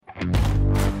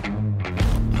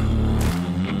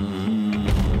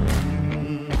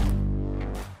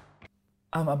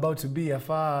I'm about to be a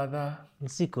father.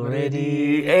 Siko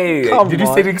ready. Hey, Come did you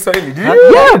on. say it Swahili? Did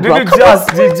you? Yeah, did bro, you come just?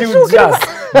 on. Did you just?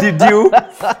 Did you?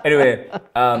 Anyway,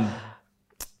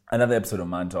 another episode of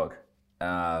Man Talk.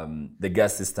 The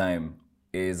guest this time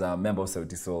is a member of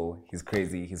Sauti Sol. He's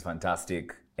crazy. He's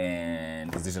fantastic,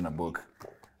 and he's written a book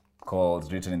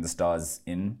called "Written in the Stars"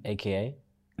 in AKA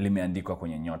limeandikwa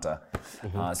kwenye nyota.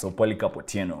 So Polycarp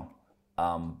Otieno,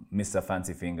 Mr.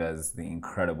 Fancy Fingers, the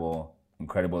incredible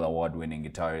award-winning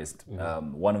guitarist,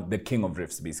 one of the king of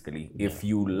riffs, basically. Yeah. If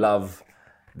you love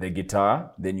the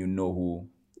guitar, then you know who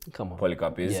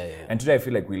Polycarp is. Yeah. And today I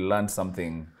feel like we learned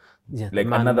something,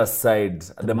 another side,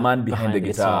 the man behind the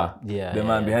guitar. The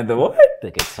man behind the what?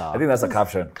 The guitar. I think that's a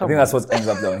caption. I think that's what ends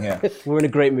up down here. We're in a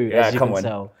great mood, as you can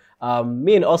tell.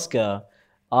 Me and Oscar,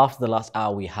 after the last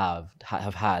hour we have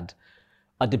had,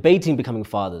 are debating becoming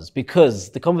fathers because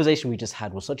the conversation we just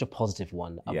had was such a positive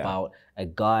one about a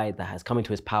guy that has come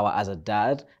into his power as a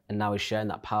dad and now is sharing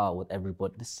that power with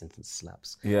everybody. This sentence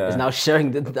slaps. Yeah. Is now sharing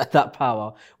that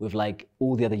power with like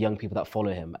all the other young people that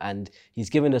follow him. And he's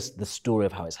given us the story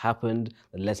of how it's happened,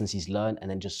 the lessons he's learned,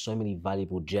 and then just so many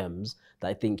valuable gems that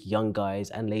I think young guys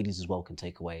and ladies as well can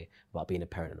take away about being a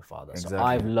parent and a father. Exactly. So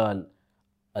I've learned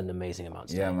an amazing amount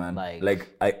today. Yeah, man. Like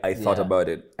I thought about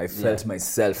it. I felt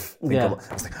myself think about it.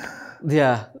 I was like,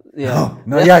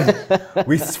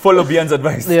 we follow Bian's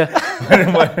advice.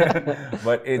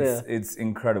 But it's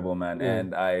incredible, man.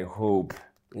 And I hope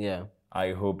you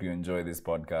enjoy this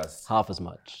podcast half as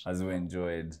much as we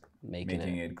enjoyed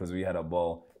making it because we had a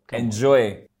ball.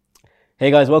 Enjoy. Hey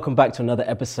guys, welcome back to another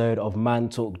episode of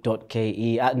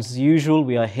mantalk.ke. As usual,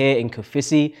 we are here in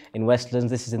Kofisi in Westlands.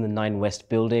 This is in the 9 West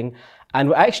building. And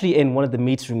we're actually in one of the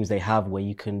meeting rooms they have where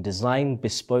you can design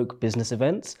bespoke business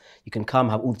events. You can come,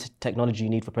 have all the technology you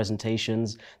need for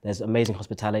presentations. There's amazing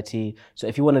hospitality. So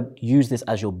if you want to use this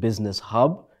as your business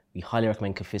hub, we highly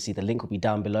recommend Kofisi. The link will be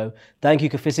down below. Thank you,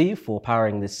 Kofisi, for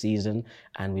powering this season.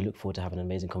 And we look forward to having an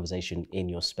amazing conversation in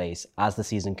your space as the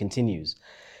season continues.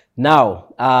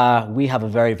 Now, we have a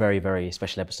very, very, very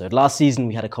special episode. Last season,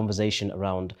 we had a conversation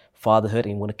around fatherhood,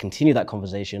 and we want to continue that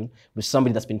conversation with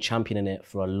somebody that's been championing it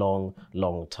for a long,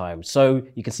 long time. So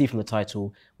you can see from the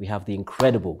title, we have the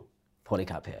incredible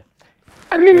Polycarp here.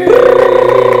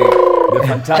 The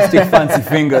fantastic Fancy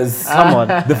Fingers. Come on.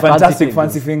 The fantastic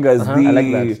Fancy Fingers. I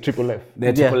like that. Triple F.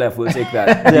 The Triple F, we'll take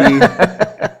that.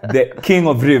 The king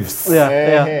of riffs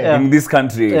in this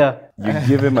country. Yeah. You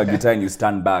give him a guitar and you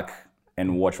stand back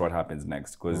and watch what happens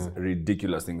next, because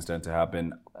ridiculous things tend to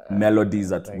happen. Melodies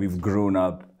that we've grown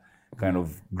up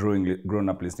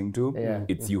listening to,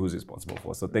 it's you who's responsible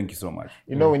for. So thank you so much.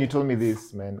 You know, when you told me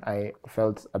this, man, I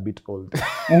felt a bit old.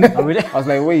 I was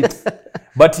like, wait,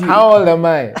 but how old am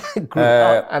I?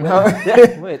 And how?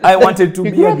 I wanted to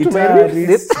be a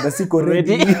guitarist. The Siko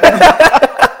ready.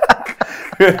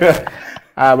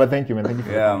 But thank you, man. Thank you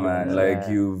for man. Like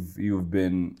you've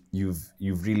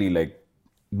really like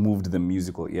moved the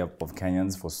musical ear of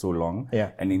Kenyans for so long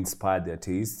and inspired their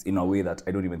tastes in a way that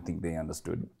I don't even think they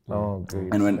understood. Oh,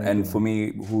 great. And for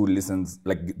me, who listens,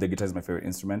 like the guitar is my favorite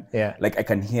instrument. Yeah. Like I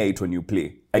can hear it when you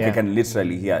play. Like I can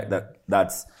literally hear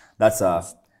that's a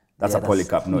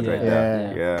Polycarp note right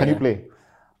there. Yeah. Can you play?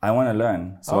 I want to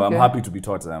learn, so I'm happy to be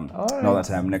taught now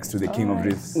that I'm next to the king of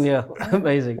riffs. Yeah,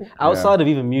 amazing. Outside of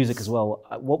even music as well,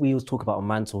 what we always talk about on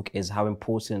Man Talk is how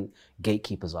important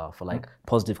gatekeepers are for like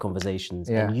positive conversations.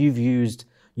 Yeah. And you've used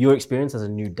your experience as a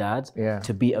new dad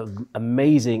to be an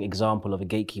amazing example of a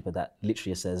gatekeeper that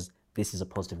literally says, this is a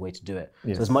positive way to do it.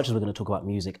 Yes. So as much as we're going to talk about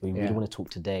music, we really want to talk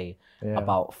today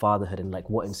about fatherhood and like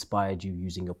what inspired you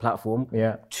using your platform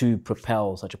to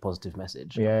propel such a positive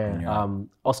message.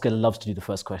 Oscar loves to do the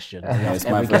first question. It's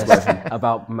my first question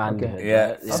about manhood.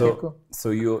 Yeah.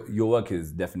 So your work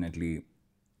is definitely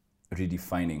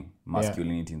redefining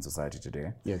masculinity in society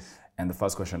today. Yes. And the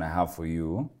first question I have for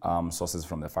you sources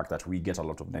from the fact that we get a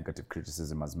lot of negative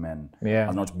criticism as men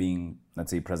as not being,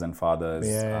 let's say, present fathers.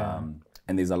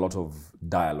 And there's a lot of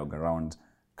dialogue around,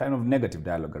 kind of negative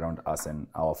dialogue around us and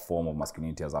our form of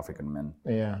masculinity as African men.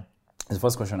 Yeah. The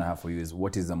first question I have for you is,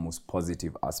 what is the most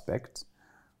positive aspect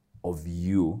of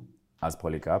you as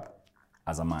Polycarp,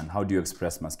 as a man? How do you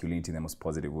express masculinity in the most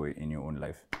positive way in your own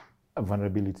life?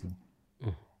 Vulnerability.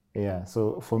 Yeah.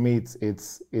 So for me,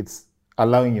 it's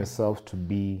allowing yourself to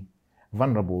be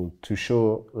vulnerable, to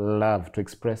show love, to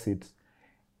express it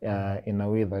in a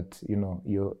way that, you know,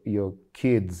 your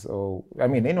kids, or I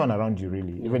mean anyone around you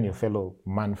really, even your fellow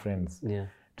man friends,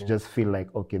 to just feel like,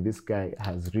 okay, this guy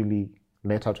has really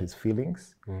let out his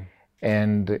feelings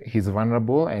and he's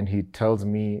vulnerable and he tells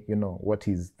me, you know, what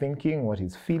he's thinking, what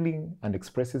he's feeling, and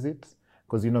expresses it.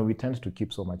 because you know we tend to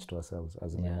keep so much to ourselves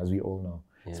as men, as we all know,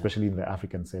 especially in the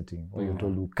African setting where you're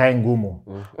told "Kae ngumu."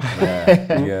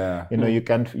 You know, you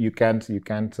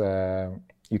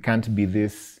can't be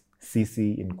this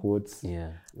CC in quotes,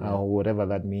 or whatever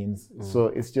that means. So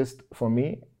it's just, for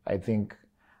me, I think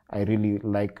I really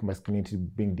like masculinity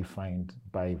being defined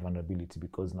by vulnerability,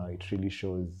 because now it really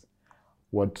shows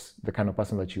what the kind of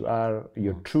person that you are,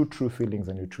 your true feelings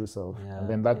and your true self. And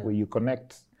then that way you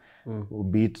connect,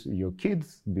 be it your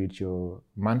kids, be it your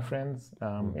man friends,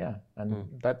 and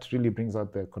that really brings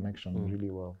out the connection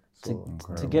really well. So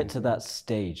to get to that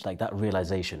stage, like that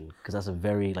realization, because that's a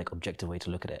very like objective way to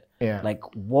look at it. Like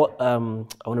what, I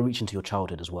want to reach into your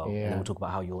childhood as well, and then we'll talk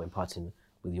about how you're imparting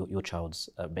with your child's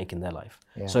making their life.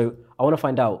 So I want to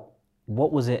find out,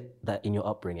 what was it that in your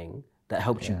upbringing that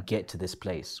helped you get to this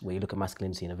place where you look at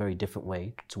masculinity in a very different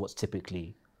way to what's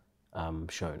typically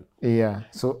shown?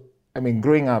 So I mean,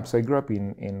 growing up, so I grew up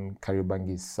in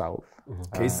Kariobangi South.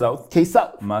 K-South?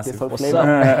 K-South. Massive. What's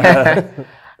up?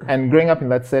 And growing up in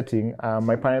that setting,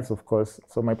 my parents, of course,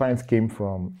 so my parents came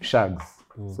from Shags.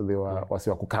 So they were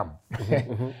wasiwa kukam.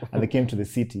 And they came to the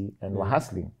city and were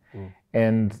hustling.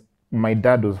 And my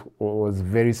dad was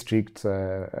very strict,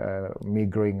 me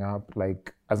growing up.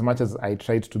 Like, as much as I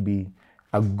tried to be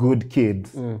a good kid,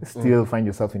 still find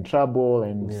yourself in trouble,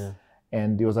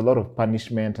 and there was a lot of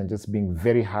punishment and just being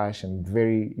very harsh and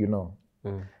very, you know,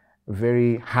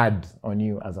 very hard on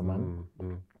you as a man.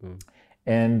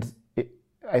 And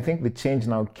I think the change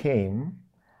now came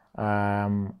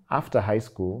after high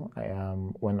school,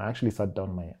 when I actually sat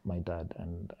down my dad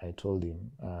and I told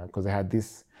him, because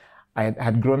I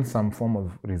had grown some form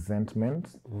of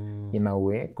resentment in a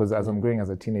way, because as I'm growing as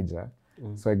a teenager,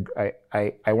 so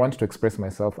I wanted to express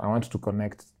myself, I wanted to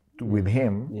connect with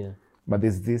him, but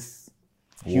there's this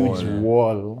huge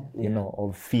wall, you know,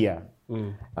 of fear.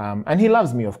 And he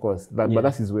loves me, of course, but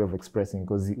that's his way of expressing,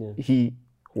 because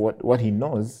what he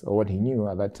knows, or what he knew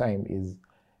at that time, is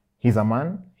he's a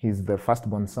man, he's the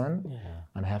firstborn son,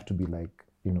 and I have to be like,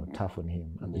 you know, tough on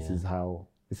him, and this is how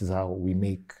we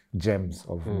make gems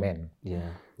of men.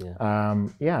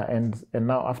 And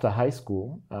now after high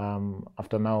school,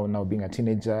 after now being a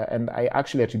teenager, and I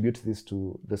actually attribute this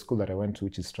to the school that I went to,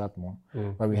 which is Strathmore,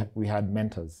 where we had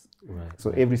mentors. So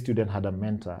every student had a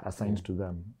mentor assigned to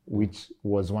them, which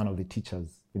was one of the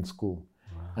teachers in school.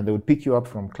 And they would pick you up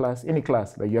from class, any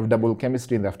class. Like, you have double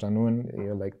chemistry in the afternoon,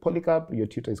 you're like, Polycarp, your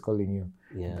tutor is calling you.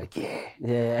 Like,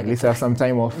 at least I have some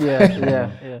time off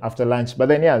after lunch. But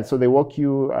then, so they walk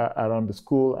you around the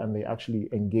school, and they actually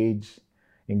engage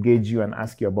you and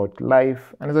ask you about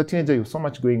life. And as a teenager, you have so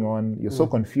much going on. You're so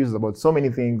confused about so many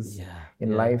things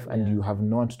in life, and you have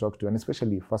no one to talk to. And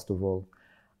especially, first of all,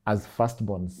 as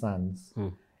firstborn sons,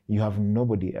 you have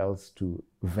nobody else to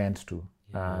vent to.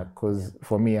 Because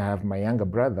for me, I have my younger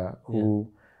brother who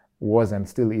was and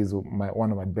still is one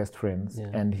of my best friends,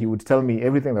 and he would tell me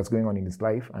everything that's going on in his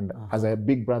life, and as a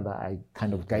big brother, I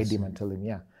kind of guide him and tell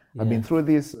him, I've been through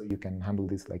this, so you can handle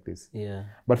this like this.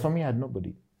 But for me, I had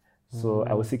nobody, so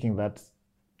I was seeking that,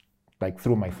 like,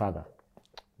 through my father.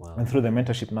 And through the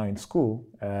mentorship now in school,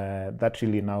 that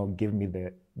really now gave me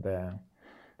the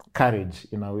courage,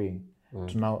 in a way,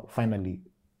 to now finally,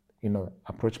 you know,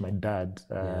 approach my dad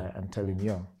and tell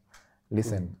him,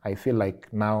 listen, I feel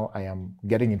like now I am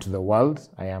getting into the world.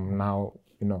 I am now,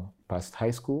 you know, past high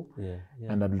school,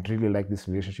 and I'd really like this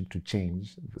relationship to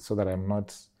change, so that I'm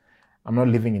not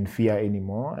living in fear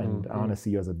anymore, and I want to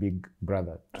see you as a big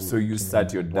brother. So you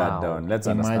sat your dad down. Let's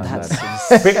understand Imagine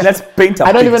that. Let's paint a picture.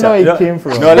 I don't even know where it came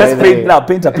from. No, let's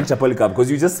paint a picture, Polycarp,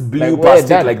 because you just blew past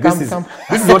it. Like, this is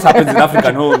what happens in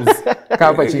African homes.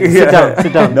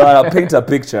 Sit down. No, I'll paint a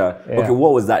picture. Okay,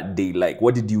 what was that day like?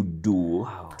 What did you do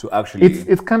to actually...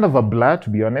 It's kind of a blur, to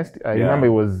be honest. I remember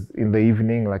it was in the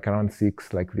evening, like around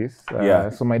 6, like this.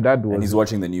 So my dad was... And he's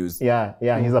watching the news.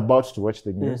 He's about to watch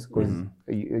the news, because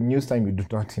news time, you do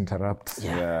not interrupt.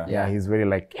 He's very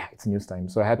like, it's news time.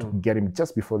 So I had to get him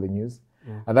just before the news.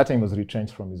 At that time, he was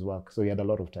retrenched from his work, so he had a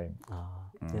lot of time.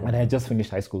 And I had just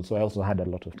finished high school, so I also had a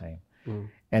lot of time.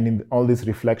 And in all this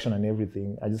reflection and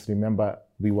everything, I just remember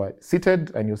we were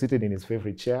seated, and you're seated in his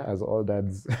favorite chair, as all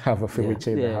dads have a favorite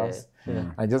chair in the house.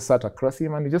 I just sat across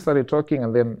him, and we just started talking,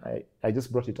 and then I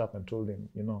just brought it up and told him,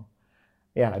 you know,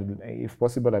 if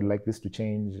possible, I'd like this to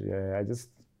change. I just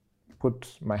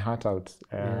put my heart out.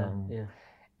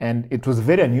 And it was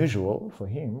very unusual for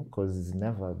him, because he's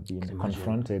never been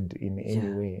confronted in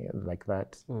any way like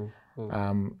that.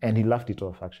 And he laughed it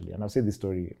off, actually. And I've said this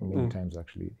story many times,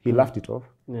 actually. He laughed it off.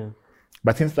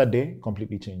 But since that day,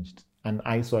 completely changed. And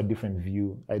I saw a different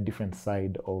view, a different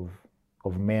side of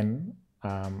men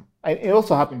It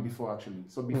also happened before, actually.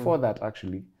 So before that,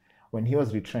 actually, when he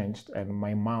was retrenched and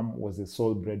my mom was the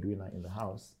sole breadwinner in the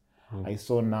house, I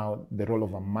saw now the role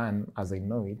of a man, as I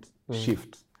know it,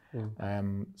 shift.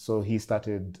 So he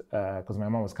started, because my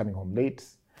mom was coming home late,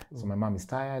 so my mom is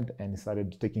tired, and he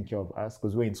started taking care of us,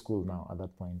 because we're in school now at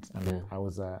that point. And I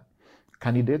was a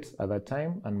candidate at that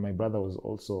time, and my brother was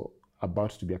also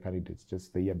about to be a candidate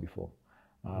just the year before.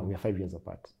 We are 5 years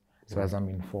apart. So as I'm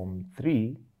in Form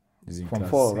 3, Form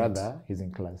 4 rather, he's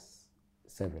in class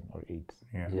 7 or 8.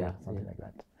 Yeah, something like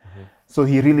that. So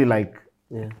he really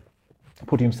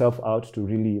put himself out to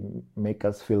really make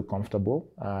us feel comfortable,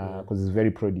 because he's very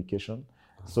pro-education.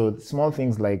 So small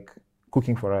things like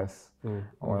cooking for us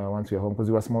once we were home, because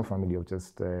we were a small family of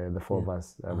just the 4 of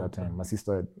us at that time. My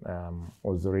sister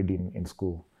was already in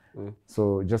school.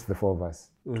 So just the 4 of us,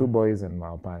 2 boys and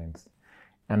our parents.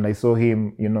 And I saw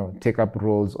him, take up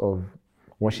roles of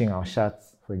washing our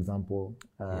shirts, for example,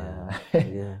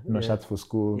 shirts for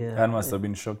school. That must have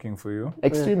been shocking for you.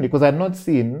 Extremely, because I had not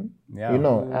seen,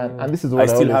 and this is what I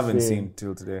still always haven't say. seen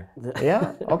till today.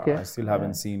 Yeah, okay. I still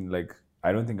haven't seen,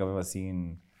 I don't think I've ever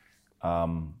seen, I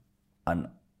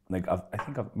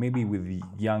think maybe with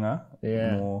younger,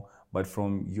 more, but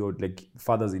from your,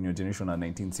 fathers in your generation are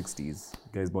 1960s,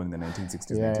 guys born in the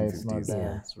 1960s, 1950s. It's not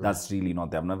there. That's really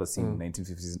not there. I've never seen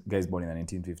 1950s, guys born in the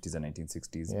 1950s and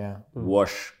 1960s,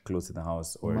 wash clothes in the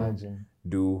house or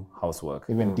do housework.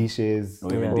 Even dishes,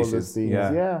 even all dishes. those things.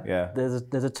 Yeah.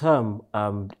 There's a term,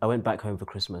 I went back home for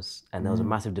Christmas, and there was a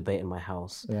massive debate in my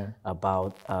house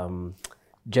about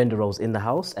gender roles in the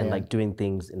house and doing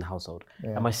things in the household.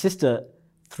 And my sister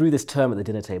threw this term at the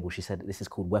dinner table. She said this is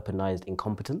called weaponized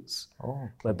incompetence,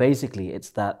 where basically it's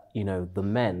that, the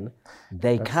men,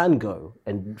 they can go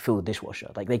and fill the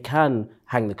dishwasher, they can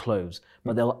hang the clothes,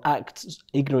 but they'll act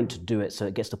ignorant to do it, so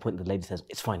it gets to the point that the lady says,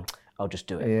 it's fine, I'll just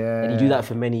do it. And you do that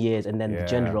for many years, and then the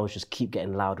gender roles just keep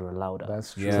getting louder and louder.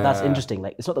 That's true. So that's interesting.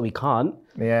 It's not that we can't,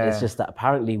 it's just that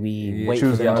apparently we wait for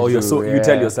them. Or you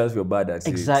tell yourself you're bad at it.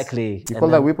 Exactly. You call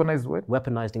that weaponized what?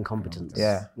 Weaponized incompetence.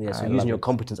 Yeah. So using your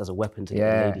competence as a weapon to get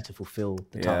the lady to fulfill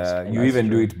the task. You even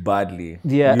do it badly.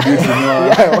 Yeah. You do it, You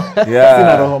do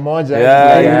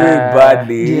it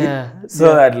badly.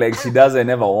 So that she doesn't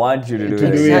ever want you to do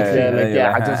it. Exactly.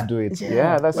 I just do it.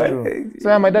 Yeah, that's true.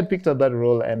 So my dad picked up that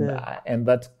role, and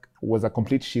that was a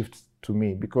complete shift to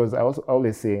me, because I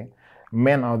always say,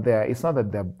 men out there, it's not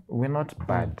that we're not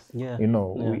bad.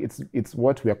 It's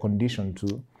what we are conditioned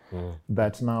to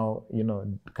that now,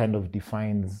 kind of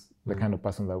defines the kind of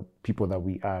people that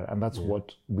we are, and that's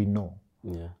what we know.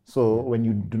 So when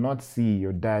you do not see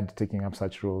your dad taking up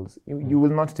such roles, you will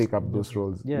not take up those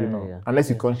roles, unless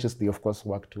you consciously, of course,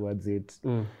 work towards it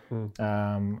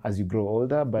as you grow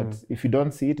older. But if you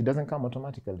don't see it, it doesn't come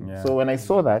automatically. So when I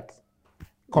saw that,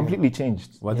 completely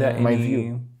changed Were there my any,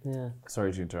 view.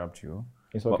 Sorry to interrupt you.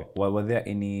 It's okay. Were there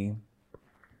any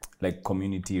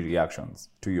community reactions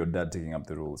to your dad taking up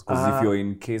the roles? Because if you're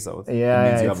in K-South, it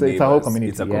means you have it's a whole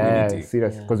community. It's a community. Yeah,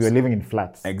 serious, because we're living in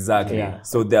flats. Exactly. Yeah.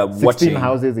 So they're 16 watching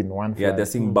houses in one flat. Yeah, they're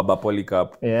seeing Baba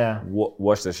Polycarp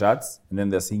wash the shirts, and then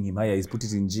they're seeing him, he's put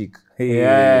it in jik.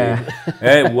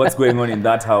 Hey, what's going on in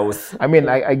that house? I mean,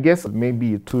 I guess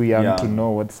maybe too young to know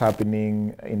what's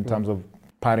happening in terms of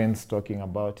parents talking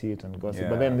about it and gossip.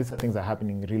 But then these things are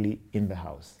happening really in the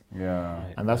house. Yeah.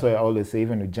 And that's why I always say,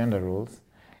 even with gender roles,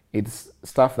 it's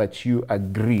stuff that you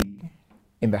agree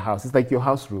in the house. It's like your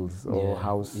house rules or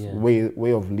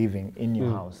way of living in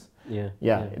your house.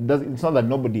 It's not that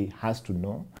nobody has to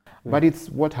know, but it's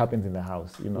what happens in the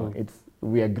house.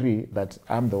 We agree that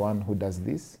I'm the one who does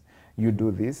this, you do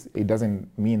this. It doesn't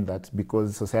mean that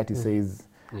because society says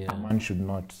a man should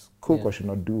not cook or should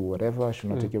not do whatever, should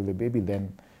not take care of the baby,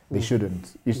 then they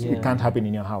shouldn't. It can't happen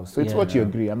in your house. So it's what you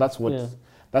agree, and that's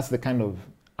the kind of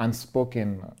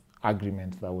unspoken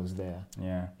agreement that was there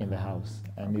in the house,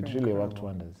 and it really worked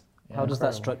wonders. How does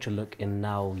that structure look in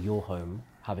now your home,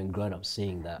 having grown up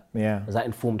seeing that? Has that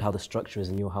informed how the structure is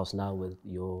in your house now with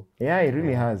your... Yeah, it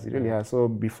really has. It really has. So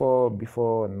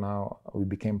before now, we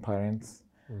became parents.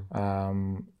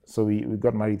 So we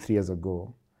got married 3 years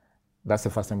ago. That's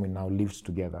the first time we now lived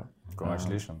together.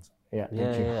 Congratulations. Thank you.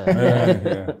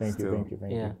 Thank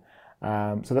you.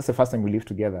 So that's the first time we lived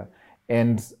together.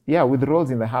 And with the roles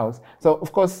in the house. So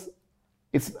of course,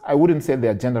 I wouldn't say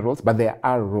they're gender roles, but there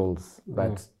are roles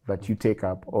that you take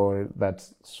up or that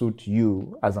suit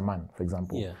you as a man, for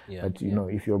example. That you know,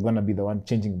 if you're gonna be the one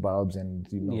changing bulbs and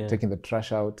taking the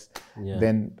trash out,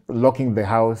 then locking the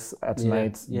house at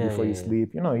night before you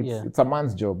sleep, you know, it's a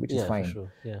man's job, which is fine. For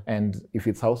sure. And if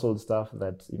it's household stuff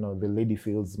that, you know, the lady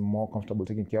feels more comfortable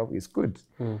taking care of, it's good.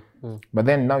 But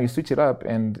then now you switch it up,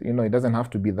 and you know, it doesn't have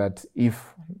to be that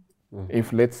if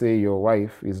let's say your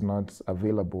wife is not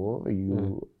available,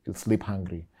 you'll sleep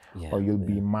hungry, or you'll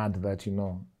be mad that, you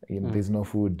know, there's no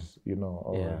food, you know,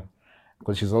 or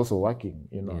because she's also working,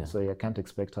 you know, so you can't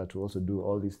expect her to also do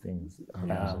all these things.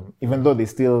 Even though there's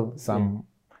still some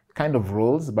kind of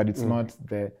roles, but it's not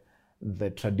the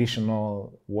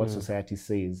traditional what society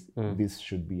says this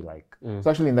should be like. So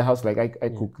actually in the house, like I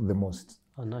cook the most.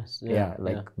 Oh, nice.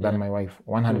 Than my wife,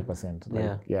 100%.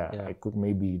 Like, I cook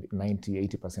maybe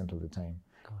 90-80% of the time.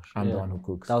 Gosh, I'm the one who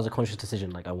cooks. That was a conscious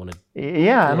decision. Like I wanted.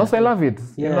 And also I love it.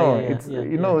 You know,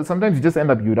 you know, sometimes you just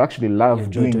end up, you'd actually love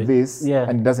doing this,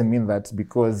 and it doesn't mean that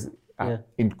because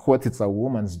in quotes it's a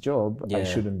woman's job, I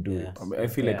shouldn't do it. I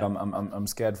feel like I'm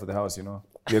scared for the house, you know.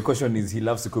 The question is, he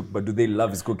loves to cook, but do they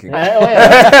love his cooking?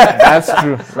 That's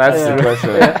true. That's the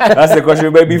question. That's the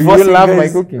question. But before you love my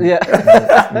cooking?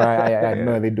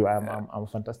 No, they do. I'm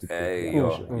fantastic.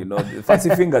 You know,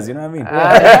 fancy fingers. You know what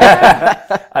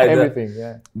I mean?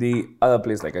 Everything. The other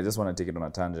place, like, I just want to take it on a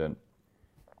tangent,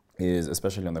 is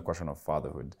especially on the question of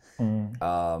fatherhood.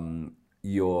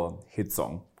 Your hit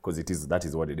song, because that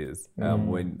is what it is.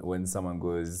 When someone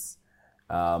goes,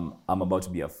 I'm about to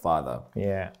be a father,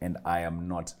 and I am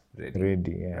not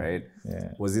ready. Right?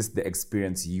 Was this the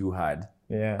experience you had?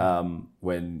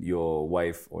 When your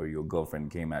wife or your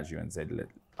girlfriend came at you and said,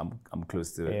 I'm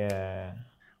close to it.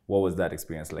 What was that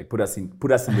experience like? Put us in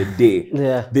the day.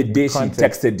 The day she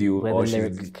texted you, or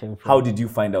how did you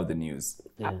find out the news?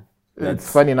 It's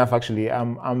funny enough, actually.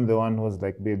 I'm the one who was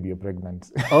like, "Babe, you're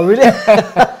pregnant." Oh, really?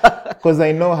 Because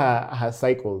I know her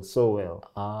cycle so well,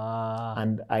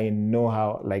 and I know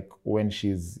how, like, when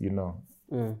she's, you know,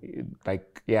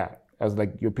 like, I was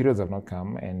like, your periods have not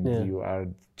come, and you are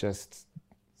just,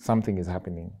 something is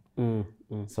happening.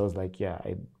 So I was like,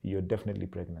 you're definitely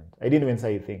pregnant. I didn't even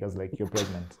say anything. I was like, you're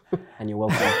pregnant, and you're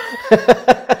welcome.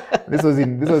 This was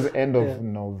end of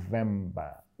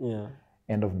November.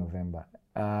 End of November.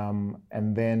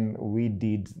 And then we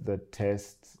did the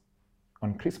test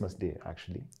on Christmas Day,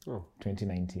 actually,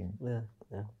 2019.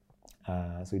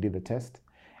 So we did the test,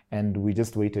 and we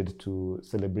just waited to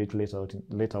celebrate later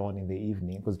on in the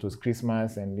evening, because it was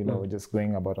Christmas, and you know, we're just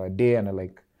going about our day, and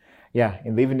like,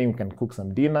 in the evening we can cook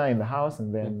some dinner in the house,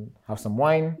 and then have some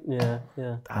wine.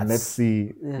 And let's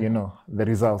see, you know, the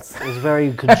results. It was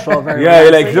very controlled.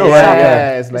 You're like, no,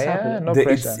 it's like, no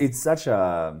pressure. It's such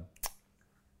a,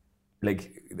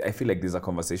 like, I feel like there's a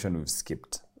conversation we've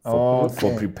skipped for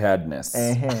preparedness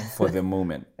for the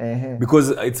moment. Because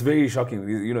it's very shocking.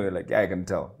 You know, like, I can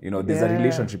tell. You know, there's a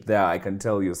relationship there. I can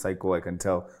tell your cycle. I can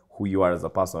tell who you are as a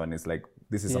person. And it's like,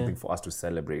 this is something for us to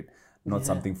celebrate, not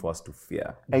something for us to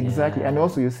fear. Exactly. And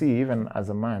also, you see, even as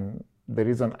a man, the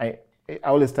reason I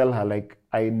always tell her, like,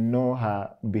 I know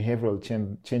her behavioral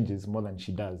changes more than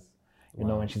she does. You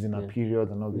know, when she's in her period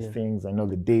and all these things, I know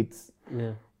the dates.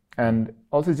 And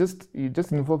also, you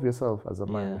just involve yourself as a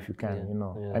man if you can, you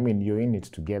know. I mean, you're in it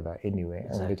together anyway.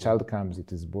 Exactly. And when the child comes,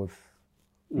 it is both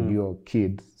your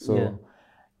kid. So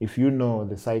if you know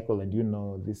the cycle, and you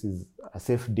know this is a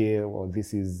safe day, or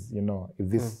this is, you know,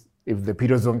 if the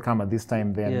periods don't come at this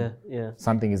time, then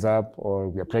something is up, or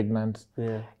we are pregnant.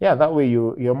 That way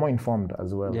you're more informed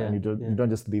as well, and you don't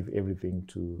just leave everything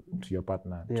to your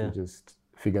partner to just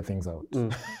figure things out.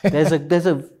 There's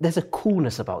a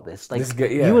coolness about this. Like,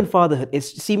 you and fatherhood, it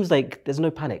seems like there's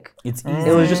no panic. It's easy.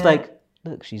 It was just like,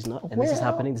 look, she's not, and this is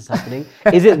happening. Is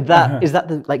that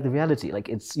the reality? Like,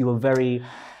 you were very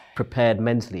prepared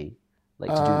mentally, like,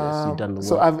 to do this. You've done the work.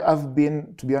 So I've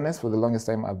been, to be honest, for the longest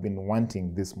time, I've been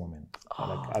wanting this moment.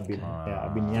 I've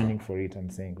been yearning for it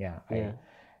and saying,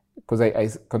 because I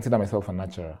consider myself a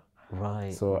nurturer.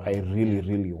 Right. So I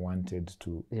really wanted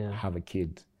to have a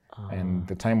kid. And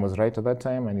the time was right at that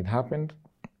time, and it happened.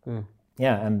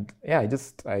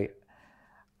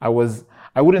 I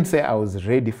wouldn't say I was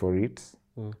ready for it,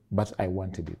 but I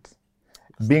wanted it.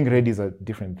 Being ready is a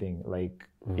different thing. Like,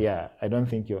 I don't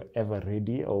think you're ever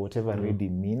ready, or whatever ready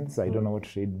means. I don't know what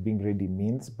being ready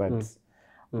means, but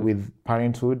with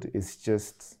parenthood,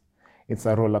 it's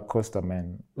a roller coaster,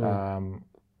 man.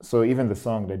 So even the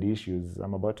song, The Issues,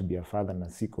 I'm about to be a father and a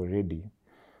sick already.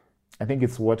 I think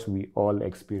it's what we all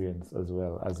experience as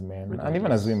well as men and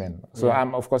even as women. So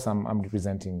I'm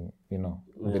representing,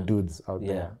 the dudes out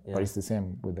there, but it's the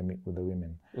same with the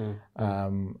women.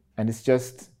 And it's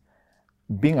just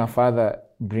being a father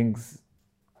brings.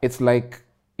 It's like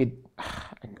it.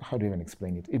 How do you even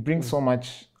explain it? It brings so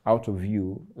much out of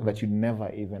you that you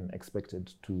never even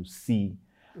expected to see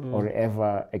or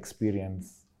ever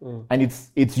experience. And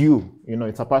it's you,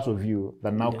 it's a part of you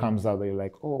that now comes out that you're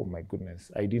like, oh my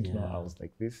goodness, I didn't know I was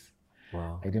like this.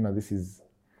 Wow. I didn't know this is,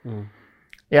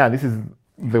 this is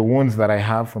the wounds that I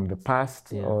have from the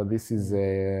past, or this is,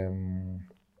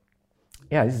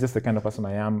 this is just the kind of person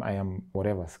I am. I am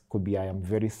whatever, could be I am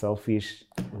very selfish.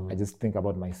 I just think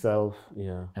about myself.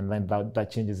 Yeah. And then that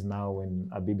changes now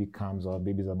when a baby comes or a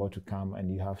baby is about to come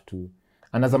and you have to.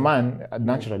 And as a man,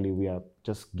 naturally, we are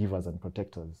just givers and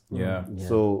protectors. Yeah.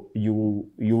 So you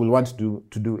will want to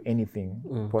do anything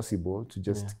possible to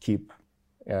just keep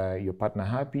your partner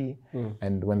happy.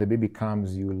 And when the baby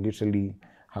comes, you literally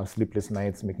have sleepless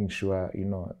nights, making sure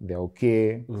they're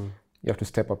okay. You have to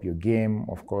step up your game,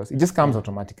 of course. It just comes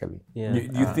automatically. Yeah.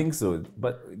 You think so?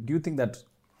 But do you think that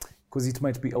because it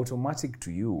might be automatic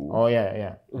to you? Oh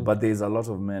yeah. But there's a lot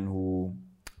of men who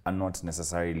are not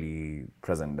necessarily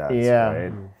present dads,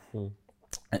 right?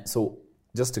 And so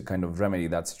just to kind of remedy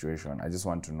that situation, I just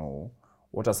want to know,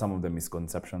 what are some of the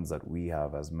misconceptions that we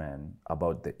have as men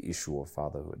about the issue of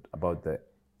fatherhood, about the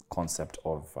concept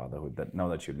of fatherhood, that now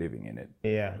that you're living in it?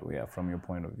 Yeah, from your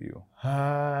point of view.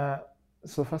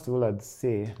 So first of all, I'd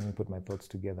say, let me put my thoughts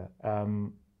together.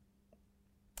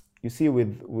 You see,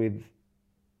 with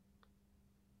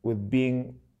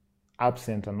being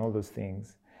absent and all those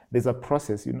things, there's a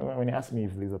process, when you ask me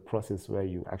if there's a process where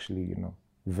you actually,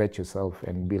 vet yourself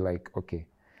and be like, okay,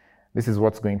 this is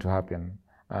what's going to happen.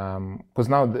 Because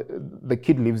now the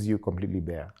kid leaves you completely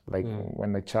bare. Like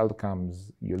when the child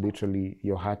comes, you literally,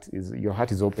 your heart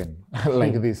is open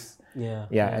like this. Yeah,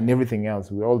 and everything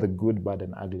else, all the good, bad,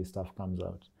 and ugly stuff comes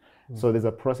out. So there's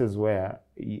a process where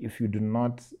if you do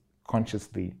not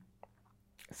consciously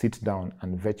sit down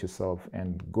and vet yourself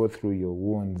and go through your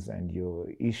wounds and your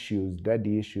issues,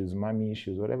 daddy issues, mommy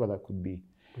issues, whatever that could be,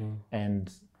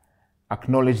 and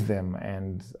acknowledge them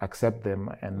and accept them,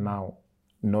 and now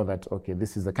know that, okay,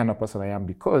 this is the kind of person I am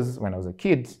because when I was a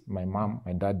kid, my mom,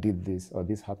 my dad did this, or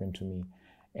this happened to me,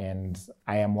 and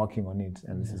I am working on it,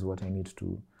 and this is what I need to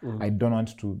do. I don't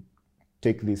want to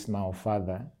take this now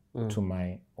further to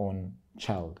my own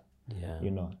child.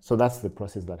 So that's the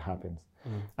process that happens.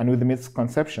 And with the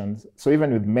misconceptions, so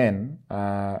even with men,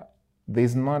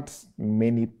 there's not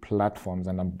many platforms,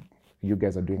 and you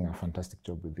guys are doing a fantastic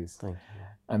job with this. Thank you.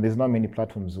 And there's not many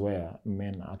platforms where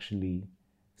men actually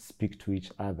speak to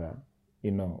each other,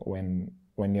 when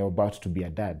you're about to be a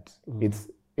dad.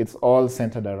 It's all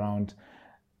centered around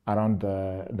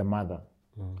the mother,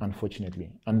 unfortunately.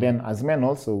 And then as men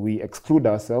also, we exclude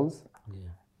ourselves.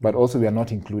 But also we are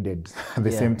not included at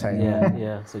the same time.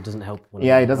 So it doesn't help.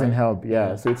 It doesn't help.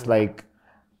 So it's like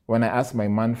when I ask my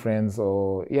man friends,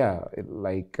 or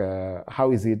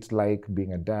how is it like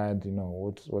being a dad?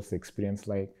 What's the experience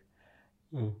like?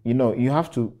 You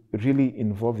have to really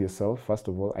involve yourself. First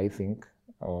of all, I think,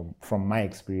 from my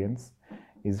experience,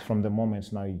 is from the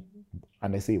moment now,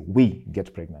 and I say we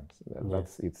get pregnant.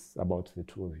 It's about the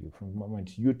two of you. From the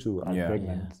moment you two are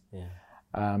pregnant.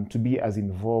 To be as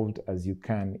involved as you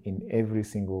can in every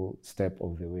single step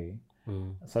of the way,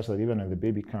 such that even when the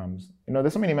baby comes,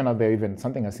 there's so many men out there, even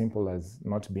something as simple as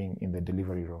not being in the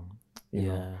delivery room.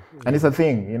 And it's a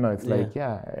thing, it's like,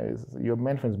 your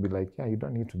men friends be like, you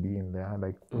don't need to be in there.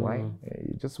 Like, why?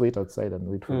 You just wait outside and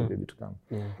wait for the baby to come.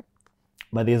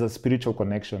 But there's a spiritual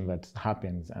connection that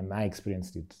happens, and I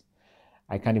experienced it.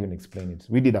 I can't even explain it.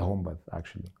 We did a home birth,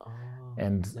 actually.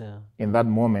 And in that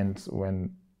moment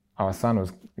when our son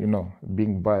was,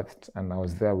 being birthed, and I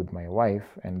was there with my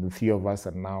wife, and the three of us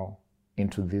are now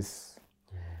into this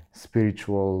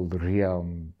spiritual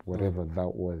realm, whatever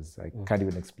that was. I can't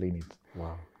even explain it.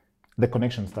 Wow. The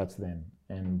connection starts then,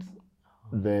 and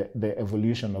the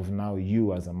evolution of now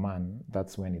you as a man,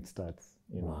 that's when it starts.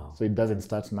 Wow. So it doesn't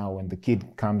start now when the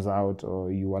kid comes out,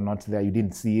 or you are not there, you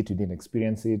didn't see it, you didn't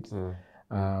experience it.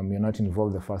 You're not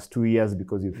involved the first 2 years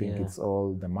because you think it's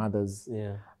all the mothers.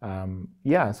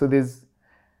 So there's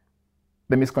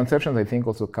the misconceptions, I think,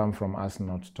 also come from us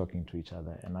not talking to each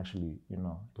other and actually,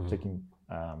 taking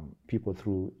people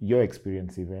through your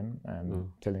experience even, and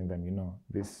telling them,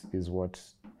 this is what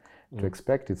to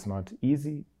expect. It's not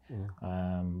easy,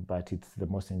 but it's the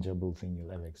most enjoyable thing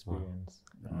you'll ever experience.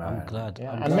 I'm glad.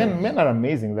 And men are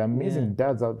amazing. They're amazing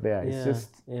dads out there. It's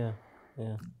just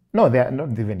No, they are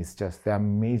not even. It's just they're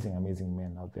amazing, amazing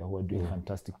men out there who are doing a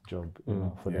fantastic job, you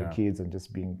know, for their kids and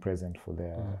just being present for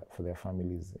their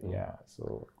families. Yeah.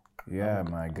 So. Yeah,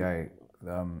 my guy.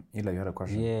 Eli, you had a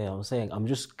question. Yeah, I was saying, I'm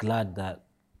just glad that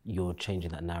you're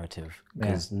changing that narrative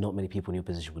because not many people in your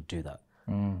position would do that.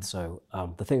 So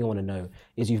the thing I want to know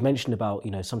is you've mentioned about,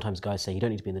 you know, sometimes guys say you don't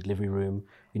need to be in the delivery room,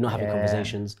 you're not having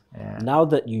conversations. Now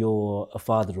that you're a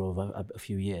father of a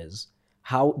few years,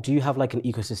 how do you have like an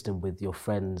ecosystem with your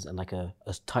friends and like a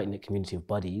tight-knit community of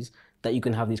buddies that you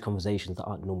can have these conversations that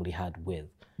aren't normally had with?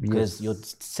 Because you're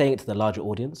saying it to the larger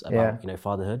audience about, you know,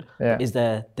 fatherhood. Is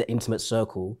there the intimate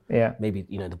circle, maybe,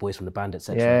 you know, the boys from the Bandit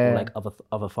section, or like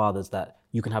other fathers that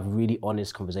you can have really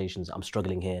honest conversations? I'm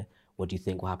struggling here. What do you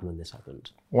think will happen when this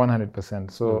happened?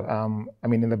 100%. So, I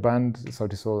mean, in the band,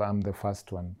 Sauti Sol, I'm the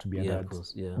first one to be a dad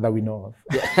that we know of.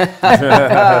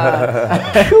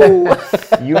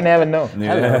 You never know.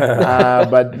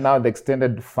 But now the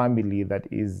extended family that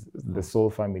is the Soul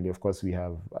family, of course, we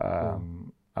have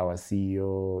our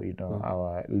CEO, you know,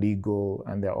 our legal,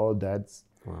 and they're all dads.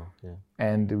 Wow, yeah.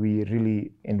 And we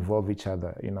really involve each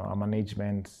other, you know, our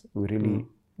management, we really...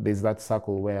 There's that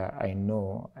circle where I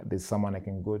know there's someone I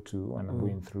can go to when I'm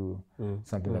going through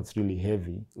something that's really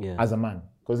heavy as a man.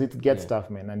 Because it gets tough,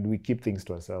 man, and we keep things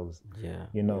to ourselves.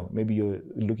 You know, maybe you're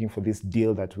looking for this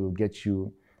deal that will get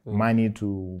you money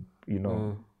to, you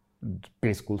know,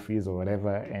 pay school fees or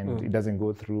whatever, and it doesn't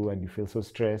go through and you feel so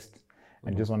stressed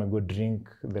and just want to go drink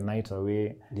the night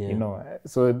away, you know.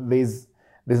 So there's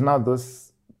now those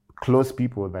close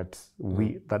people that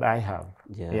I have,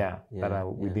 that are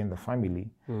within the family,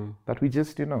 that we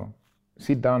just, you know,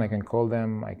 sit down. I can call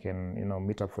them. I can, you know,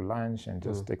 meet up for lunch and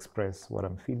just express what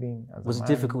I'm feeling. Was it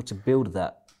difficult to build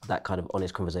that kind of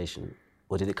honest conversation,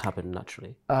 or did it happen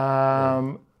naturally?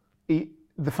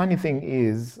 The funny thing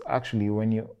is, actually,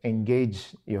 when you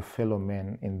engage your fellow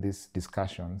men in these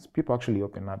discussions, people actually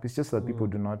open up. It's just that people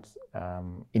do not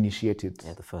initiate it.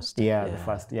 The first.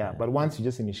 But once you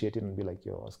just initiate it and be like,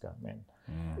 yo, Oscar, man,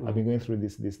 I've been going through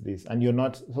this. And you're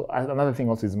not... So another thing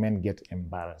also is men get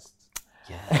embarrassed.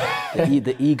 Yeah.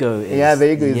 The ego is... Yeah,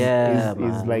 the ego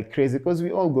is like crazy because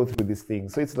we all go through these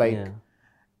things. So it's like...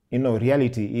 You know,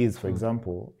 reality is, for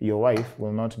example, your wife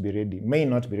will not be ready, may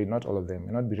not be ready, not all of them,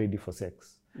 may not be ready for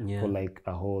sex for like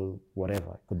a whole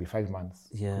whatever. It could be 5 months,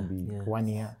 it could be 1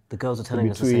 year. The girls are telling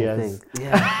us the 2 same years. thing.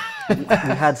 Yeah. We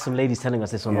had some ladies telling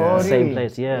us this on the same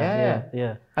place.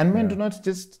 Yeah. And men do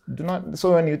not.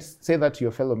 So when you say that to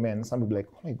your fellow men, some will be like,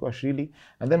 oh my gosh, really?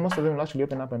 And then most of them will actually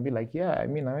open up and be like, yeah, I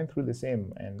mean, I went through the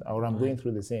same, or I'm going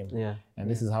through the same. And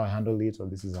this is how I handle it, or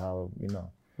this is how, you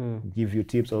know, give you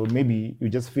tips, or maybe you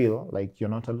just feel like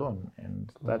you're not alone,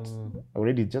 and that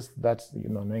already, just that, you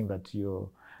know, knowing that you're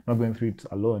not going through it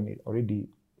alone, it already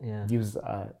gives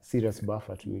a serious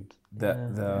buffer to it.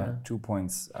 The 2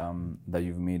 points that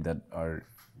you've made that are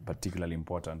particularly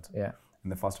important.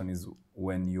 And the first one is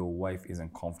when your wife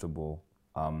isn't comfortable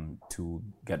to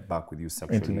get back with you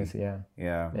sexually. Intimacy,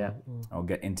 or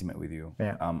get intimate with you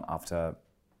after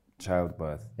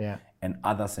childbirth, and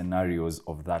other scenarios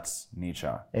of that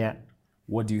nature.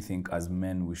 What do you think as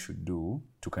men we should do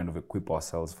to kind of equip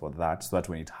ourselves for that, so that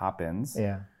when it happens,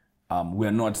 we're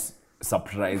not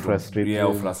surprised or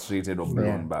frustrated or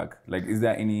blown back? Like, is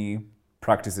there any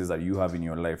practices that you have in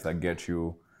your life that get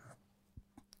you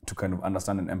to kind of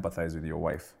understand and empathize with your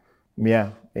wife?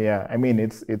 I mean,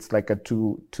 it's like a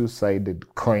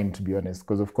two-sided coin, to be honest,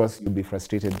 because of course you'll be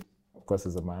frustrated. Of course,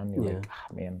 as a man, you're like,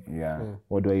 man,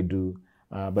 what do I do?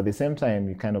 But at the same time,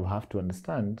 you kind of have to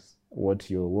understand what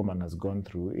your woman has gone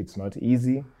through. It's not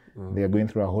easy. They're going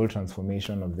through a whole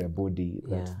transformation of their body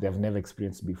that they've never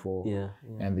experienced before.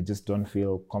 And they just don't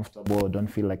feel comfortable, don't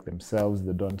feel like themselves.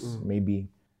 They don't, maybe,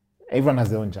 everyone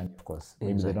has their own journey, of course.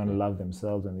 Maybe they don't love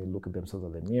themselves and they look at themselves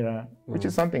in the mirror, which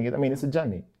is something, I mean, it's a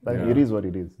journey. Like, it is what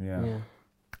it is.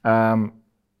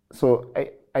 So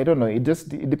I don't know. It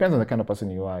depends on the kind of person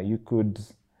you are. You could,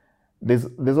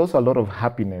 there's also a lot of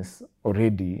happiness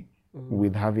already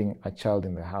with having a child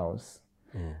in the house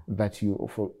that you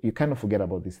kind of forget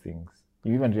about these things.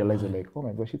 You even realize you're like, oh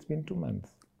my gosh, it's been 2 months.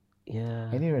 I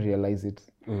didn't even realize it.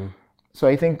 So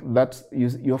I think that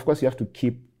you of course you have to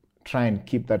try and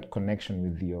keep that connection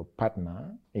with your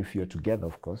partner if you're together,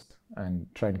 of course, and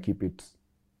try and keep it,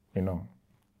 you know,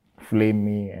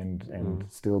 flamey and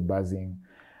still buzzing.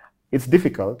 It's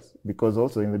difficult because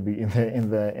also in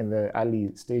the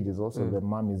early stages, also the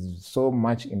mom is so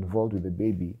much involved with the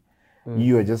baby.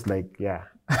 You are just like,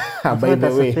 by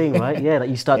the way, the thing, right? Like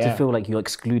you start to feel like you're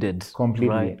excluded completely,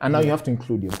 right? And now you have to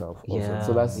include yourself also.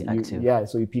 So that's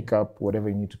so you pick up whatever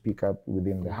you need to pick up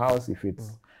within the house. If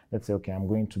it's let's say, okay, I'm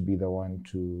going to be the one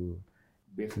to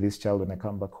bathe this child when I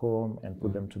come back home and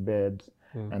put them to bed.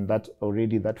 And that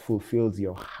already, that fulfills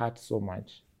your heart so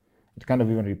much. It kind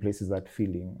of even replaces that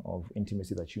feeling of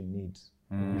intimacy that you need.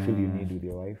 You feel you need with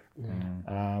your wife.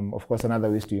 Of course, another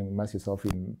way is to immerse yourself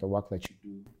in the work that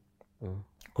you do,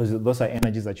 because those are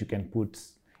energies that you can put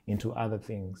into other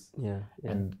things,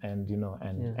 and you know,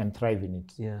 and thrive in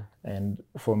it. And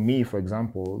for me, for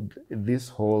example, this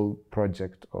whole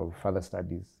project of further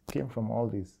studies came from all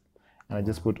this, and I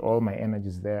just put all my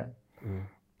energies there,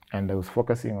 and I was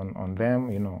focusing on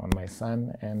them, you know, on my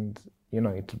son, and you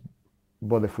know, it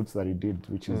bore the fruits that it did,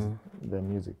 which is the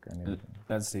music and everything.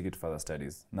 Let's take it to further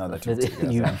studies now that you've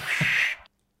taken us.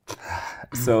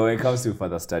 So when it comes to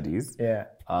further studies,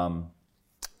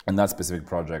 and that specific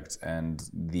project and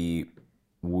the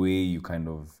way you kind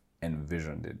of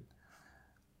envisioned it,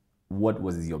 what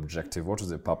was the objective? What was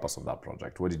the purpose of that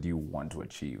project? What did you want to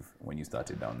achieve when you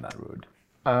started down that road?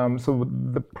 So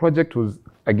the project was,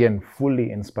 again,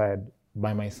 fully inspired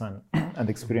by my son and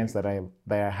the experience that I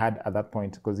had at that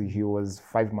point, because he was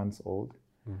 5 months old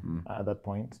at that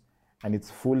point, and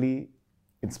it's fully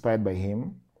inspired by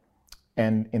him.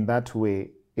 And in that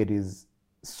way, it is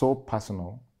so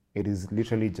personal. It is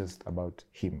literally just about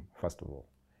him, first of all.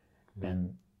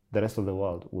 And the rest of the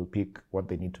world will pick what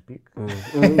they need to pick.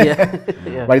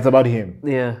 But it's about him.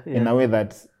 In a way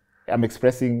that I'm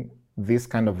expressing this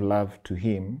kind of love to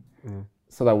him,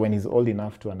 so that when he's old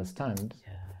enough to understand,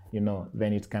 you know,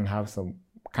 then it can have some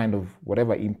kind of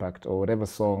whatever impact or whatever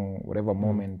song, whatever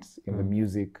moment in the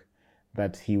music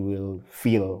that he will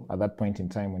feel at that point in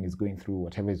time when he's going through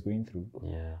whatever he's going through,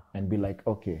 and be like,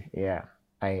 okay,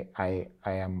 I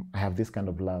have this kind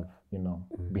of love, you know,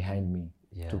 behind me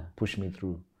to push me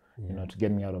through, you know, to get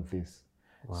me out of this.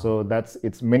 So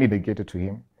it's mainly dedicated to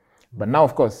him. But now,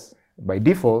 of course, by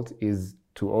default is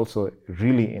to also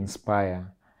really inspire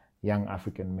young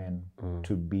African men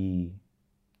to be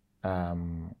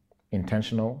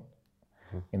intentional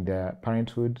in their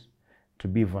parenthood, to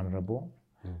be vulnerable.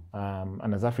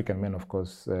 And as African men, of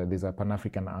course, there's a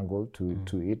Pan-African angle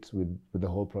to it with the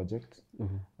whole project.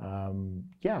 And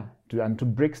to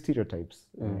break stereotypes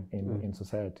in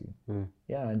society.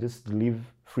 And just live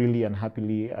freely and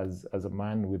happily as a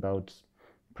man, without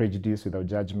prejudice, without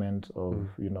judgment of,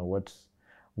 you know, what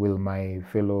will my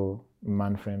fellow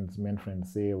men friends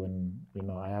say when, you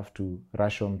know, I have to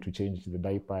rush home to change the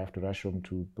diaper, I have to rush home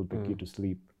to put the kid to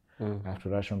sleep, I have to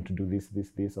rush home to do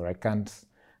this, or I can't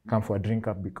come for a drink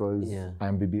up because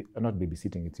I'm not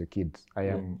babysitting, it's your kid. I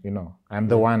am, you know, I'm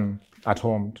the one at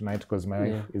home tonight because my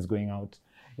wife is going out.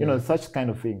 You know, such kind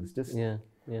of things. Just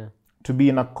to be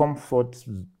in a comfort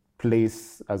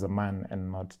place as a man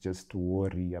and not just to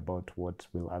worry about what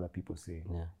will other people say.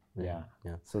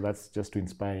 So that's just to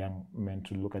inspire young men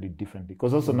to look at it differently.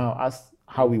 Because also now,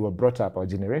 how we were brought up, our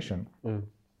generation,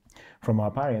 from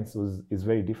our parents is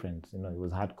very different. You know, it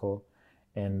was hardcore,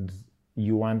 and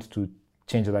you want to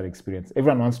change that experience.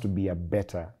 Everyone wants to be a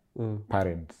better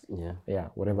parent.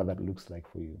 Whatever that looks like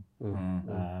for you.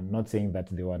 I'm not saying that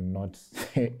they were not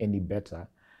any better,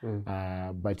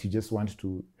 but you just want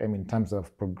to, I mean, in terms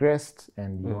of progressed,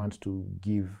 and you want to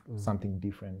give something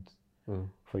different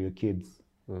for your kids.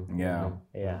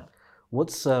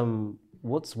 What's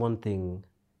one thing,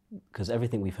 because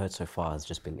everything we've heard so far has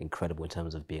just been incredible in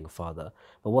terms of being a father,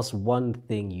 but what's one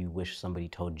thing you wish somebody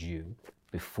told you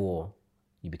before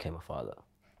you became a father?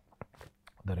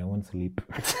 That I won't sleep.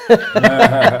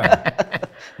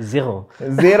 Zero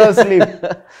sleep.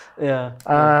 Yeah.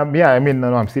 I mean,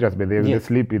 no, I'm serious, but the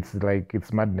sleep, it's like,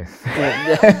 it's madness.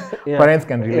 Parents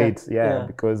can relate,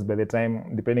 because by the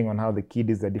time, depending on how the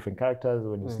kid is, they're different characters.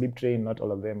 When you sleep train, not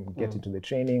all of them get into the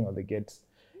training, or they get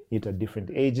it at different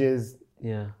ages.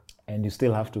 And you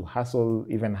still have to hustle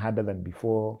even harder than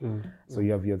before. So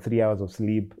you have your 3 hours of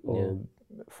sleep, or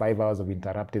 5 hours of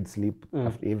interrupted sleep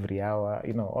after every hour,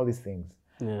 you know, all these things.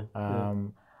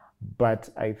 But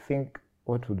I think,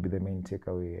 what would be the main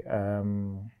takeaway?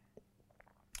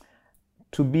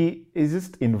 Is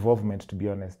just involvement, to be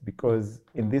honest, because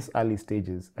in these early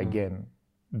stages, again,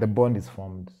 the bond is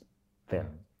formed then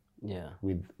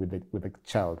with the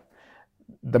child.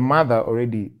 The mother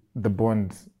already, the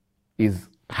bond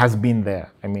has been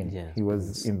there. I mean, he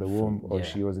was in the womb, or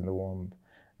she was in the womb,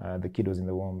 the kid was in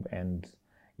the womb, and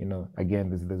you know, again,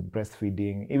 there's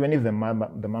breastfeeding. Even if the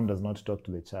mom does not talk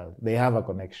to the child, they have a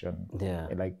connection,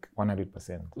 like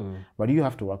 100%. But you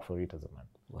have to work for it as a man.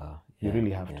 Wow. You really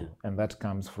have to. And that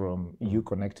comes from you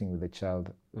connecting with the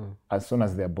child as soon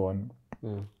as they're born,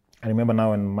 I remember now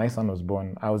when my son was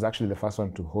born, I was actually the first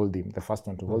one to hold him,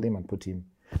 and put him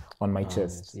on my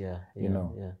chest. Yeah, you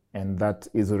know, yeah. and that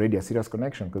is already a serious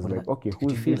connection because like, okay,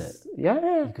 who's you feel this?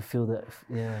 Yeah. You could feel that.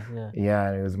 Yeah.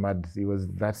 Yeah, it was mad. It was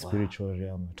that spiritual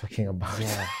realm we're talking about.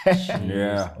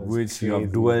 Yeah, which you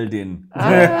have dwelled in.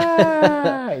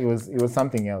 It was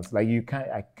something else. Like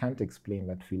I can't explain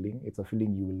that feeling. It's a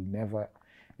feeling you will never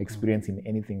experience in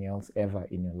anything else ever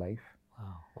in your life.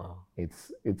 Wow.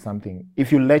 It's something.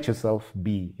 If you let yourself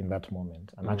be in that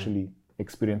moment and actually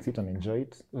experience it and enjoy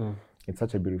it, it's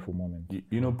such a beautiful moment.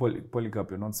 You know,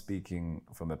 Polycarp, you're not speaking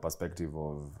from a perspective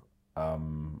of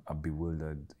a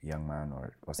bewildered young man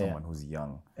or someone who's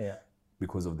young. Yeah.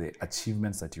 Because of the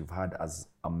achievements that you've had as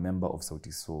a member of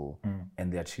Sauti Sol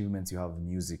and the achievements you have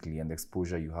musically and the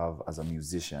exposure you have as a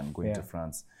musician going to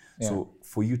France. Yeah. So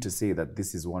for you to say that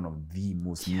this is one of the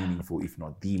most meaningful, if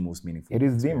not the most meaningful, it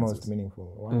is the most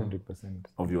meaningful, 100%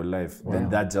 of your life, then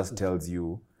that just tells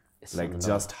you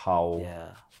just how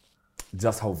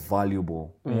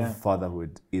valuable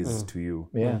fatherhood is to you.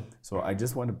 Yeah. So I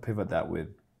just want to pivot that with,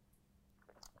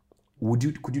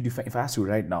 could you define, if I asked you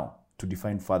right now to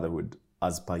define fatherhood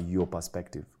as per your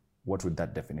perspective, what would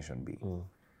that definition be?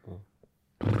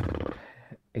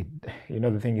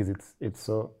 The thing is, it's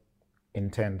so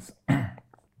intense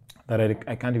that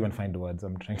I can't even find the words.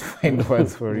 I'm trying to find the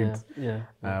words for it.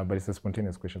 But it's a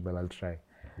spontaneous question, but I'll try.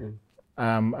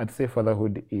 I'd say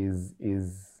fatherhood is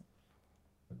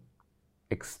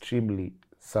extremely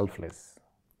selfless.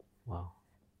 Wow.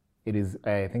 It is,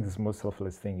 I think, it's the most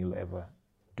selfless thing you'll ever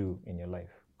do in your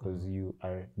life because you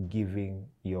are giving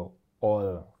your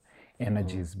all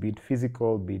energies, be it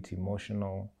physical, be it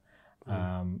emotional.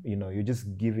 You're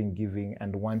just giving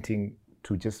and wanting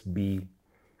to just be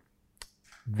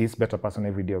this better person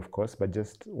every day, of course, but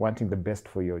just wanting the best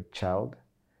for your child,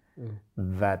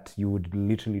 that you would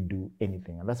literally do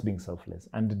anything. And that's being selfless.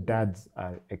 And dads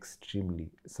are extremely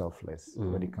selfless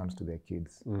when it comes to their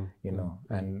kids,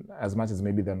 and as much as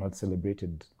maybe they're not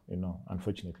celebrated,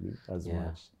 unfortunately, as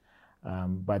much.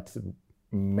 But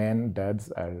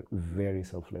dads are very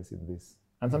selfless in this.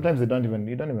 And sometimes you don't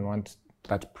even want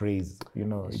that praise,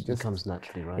 it just comes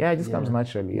naturally, right? Yeah, it just comes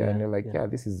naturally. And you're like,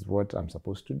 this is what I'm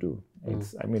supposed to do.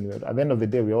 It's, at the end of the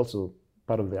day, we're also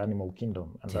part of the animal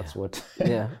kingdom. And that's what,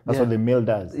 what the male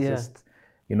does. Just,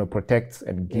 protects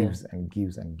and gives and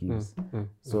gives and gives.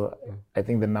 So I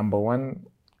think the number one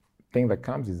thing that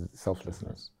comes is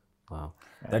selflessness. Wow.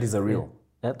 That is a real.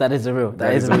 That is a real.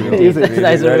 That is a real. Ladies and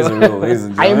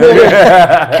gentlemen. I know.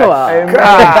 Come on.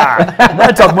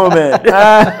 My top moment.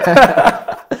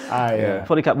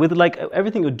 Polycarp, with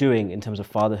everything you're doing in terms of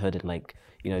fatherhood and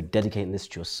dedicating this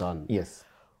to your son. Yes.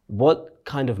 What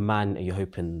kind of man are you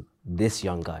hoping this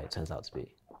young guy turns out to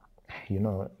be?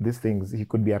 These things, he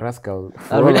could be a rascal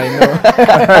for all I know.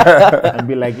 And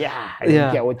be like, I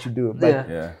don't care what you do. But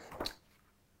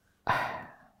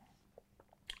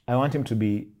I want him to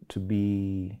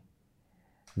be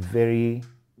very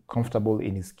comfortable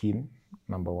in his skin,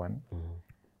 number one,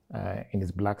 in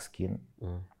his black skin,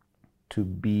 to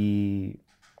be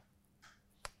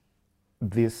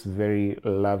this very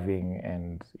loving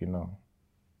and,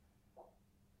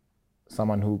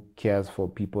 someone who cares for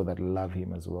people that love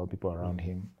him as well, people around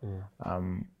him.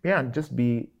 And just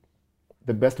be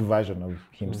the best version of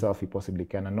himself he possibly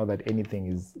can, and know that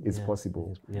anything is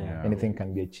possible. Anything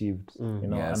can be achieved,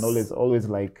 and always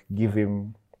give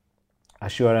him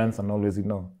assurance, and always,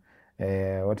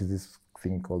 what is this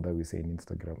thing called that we say in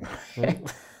Instagram?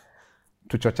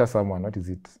 To torture someone, what is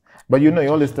it? But you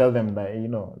always tell them that,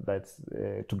 that's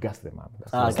to gas them up.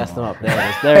 Gas them up.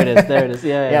 There it is.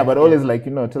 Yeah, but always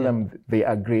tell them they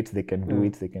are great, they can do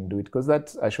it, Because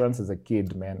that assurance as a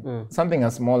kid, man, something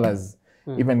as small as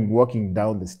even walking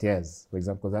down the stairs, for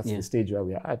example, that's the stage where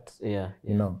we are at,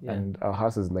 and our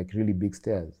house is really big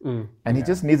stairs. And he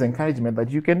just needs encouragement that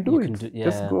you can do it.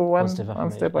 Just go one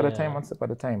step at a time.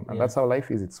 And that's how life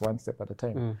is. It's one step at a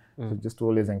time. So just to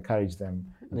always encourage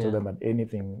them and tell them that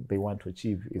anything they want to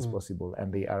achieve is possible,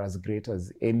 and they are as great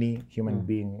as any human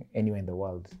being anywhere in the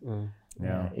world.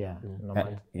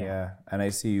 And I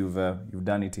see you've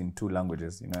done it in 2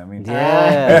 languages. You know what I mean?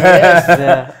 Yes.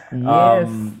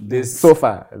 This so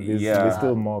far, there's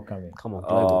still more coming. Come on,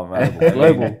 global.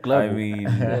 I mean,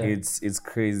 it's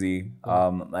crazy.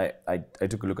 I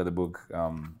took a look at the book.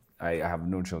 I have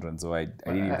no children, so I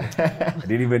didn't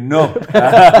even know.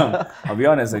 I'll be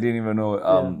honest, I didn't even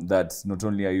know that not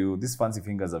only are you, these fancy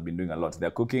fingers have been doing a lot. They're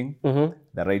cooking,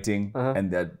 they're writing, and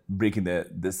they're breaking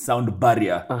the sound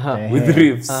barrier with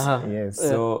riffs. Yes.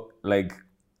 So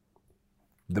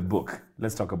the book.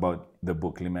 Let's talk about the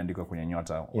book, Limeandikwa Kwenye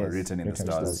Nyota, or Written in the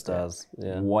Stars.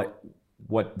 Yeah.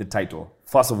 what the title.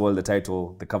 First of all, the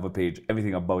title, the cover page,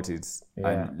 everything about it, Yeah.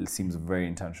 and it seems very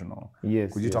intentional.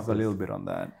 Yes. Could you talk a little bit on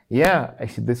that? Yeah,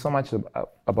 actually, there's so much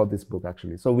about this book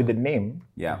actually. So with the name,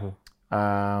 Yeah.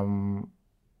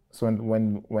 so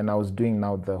when I was doing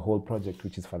now the whole project,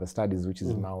 which is Further Studies, which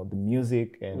is now the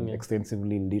music and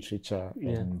extensively literature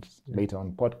and later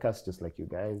on podcasts, just like you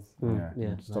guys,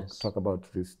 Yeah, talk about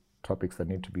these topics that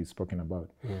need to be spoken about.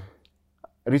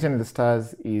 Written in the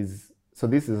Stars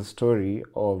this is a story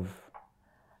of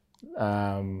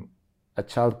a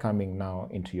child coming now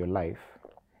into your life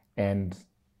and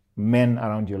men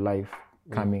around your life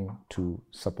coming to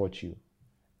support you.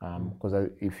 Because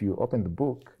if you open the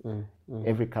book,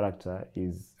 every character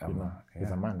is a man.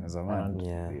 As a man.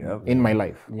 Yep. In my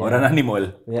life. Or an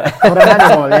animal. Or an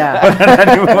animal,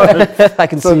 yeah. I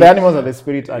can So see the animals are the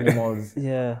spirit animals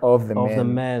Yeah. of the Of the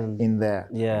men men. in there.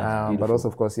 Yeah, But beautiful. also,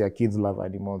 of course, kids love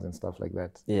animals and stuff like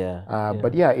that. Yeah.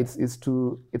 But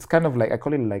it's kind of like, I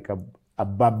call it like a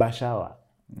baba shower.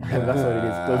 That's what it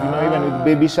is. Because even with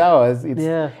baby showers,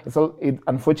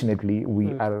 unfortunately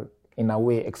we are in a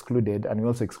way excluded, and we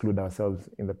also exclude ourselves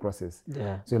in the process.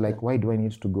 Yeah. So like, why do I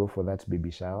need to go for that baby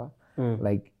shower?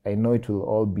 Like, I know it will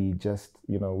all be just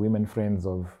women friends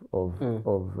of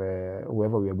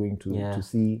whoever we are going to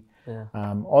see. Yeah.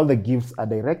 All the gifts are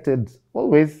directed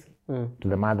always to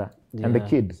the mother and the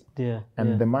kids. Yeah.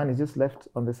 And the man is just left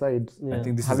on the side, I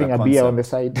think this having is a a beer on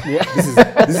concept. the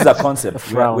side. This is a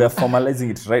concept. We are formalizing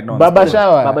it right now. Baba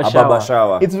shower. Baba A baba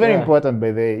shower. It's very important,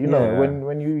 by the way. Yeah. When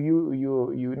when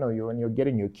you're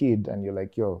getting your kid and you're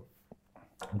like, yo,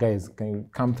 guys, can you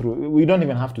come through? We don't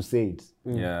even have to say it.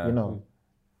 Yeah.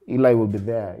 Eli will be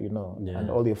there, and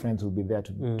all your friends will be there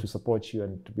to support you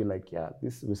and to be like, yeah,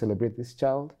 we celebrate this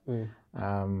child.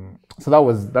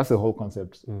 So that's the whole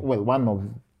concept. Well, one of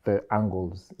the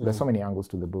angles. There's so many angles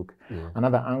to the book.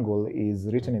 Another angle is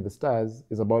Written in the Stars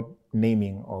is about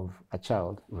naming of a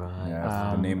child. Right.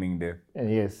 Yeah, the naming there.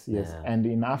 Yes. Yeah. And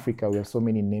in Africa, we have so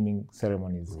many naming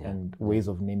ceremonies and ways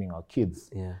of naming our kids.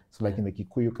 Yeah. So like in the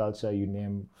Kikuyu culture, you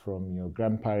name from your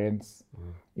grandparents.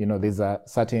 There's a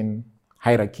certain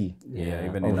hierarchy. Yeah,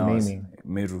 even of in ours. naming.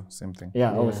 Meru, same thing.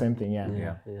 Yeah, all the same thing,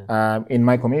 yeah. Yeah. In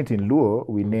my community in Luo,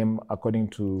 we name according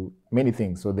to many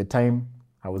things. So the time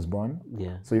I was born.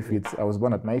 Yeah. So if I was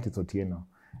born at night, it's Otieno.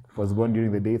 If I was born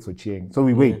during the day, it's Ochieng. So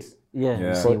we wait. Yeah.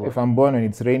 Yeah. So if I'm born when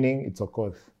it's raining, it's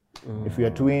Okoth. If we are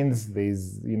twins,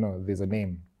 there's a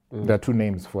name. There are two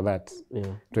names for that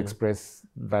to express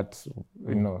that,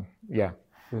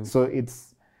 So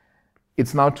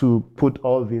it's now to put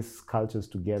all these cultures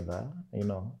together,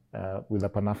 with a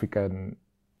Pan-African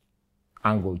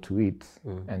angle to it,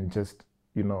 and just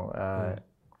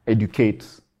educate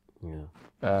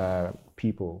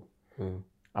people,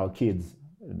 our kids,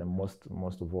 the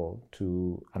most of all,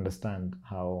 to understand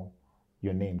how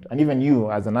you're named. And even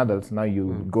you as an adult, now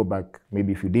you go back,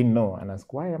 maybe if you didn't know, and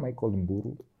ask, why am I called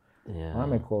Mburu? Yeah. Why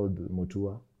am I called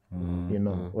Mutua?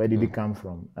 Where did it come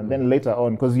from? And then later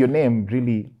on, because your name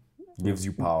really Gives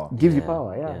you power. gives you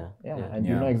power, and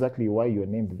you Yeah. know exactly why you're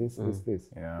named this.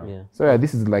 Yeah. Yeah. So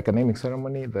this is like a naming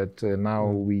ceremony that now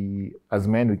we, as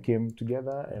men, we came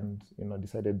together and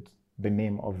decided the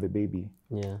name of the baby.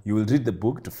 Yeah. You will read the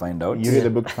book to find out. You read the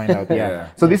book to find out. Yeah.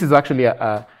 So this is actually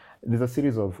there's a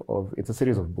series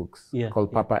of books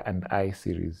called Papa and I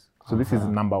series. So this is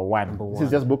number one. This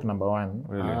is just book number one.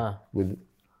 Really? With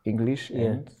English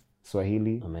and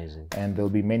Swahili. Amazing. And there'll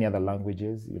be many other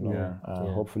languages,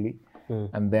 hopefully.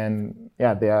 And then,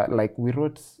 they are like, we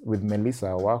wrote with Melissa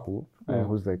Wahu,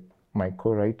 who's like my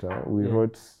co-writer,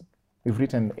 we've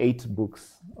written 8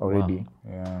 books already.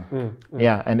 Yeah.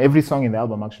 Yeah, and every song in the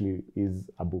album actually is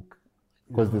a book.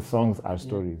 Because the songs are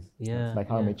stories. Yeah. It's like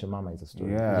How I Met Your Mama is a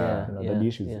story. Yeah. The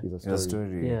Dish is a story. Your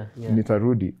story. Yeah. Yeah. Nita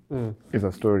Rudi is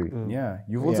a story. Yeah.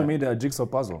 You've also Yeah. made a jigsaw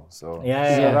puzzle. So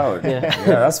Yeah. shout out. Yeah. Yeah,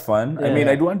 that's fun. I mean,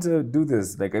 I'd want to do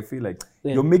this. Like, I feel like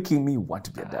you're making me want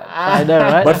to be a dad. I know,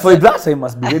 right? But for that, I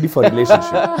must be ready for a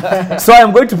relationship. So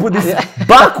I'm going to put this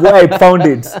back where I found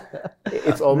it.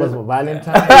 It's almost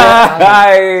Valentine's.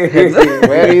 Hi.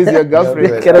 Where is your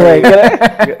girlfriend? Get away.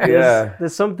 Yeah.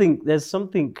 There's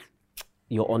something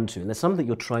you're onto, and there's something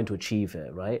you're trying to achieve here,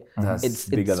 right? That's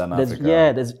bigger than there's- Africa.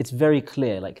 Yeah, it's very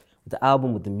clear. Like with the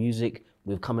album, with the music,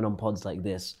 we're coming on pods like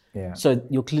this. Yeah. So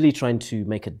you're clearly trying to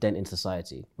make a dent in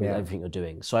society with everything you're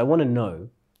doing. So I want to know,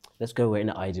 let's go in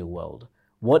an ideal world.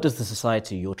 What does the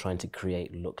society you're trying to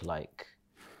create look like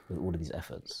with all of these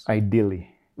efforts? Ideally.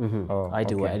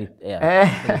 Ideal, okay.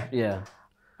 yeah.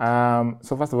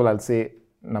 So first of all, I'll say,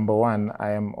 number one,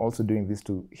 I am also doing this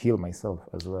to heal myself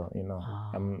as well.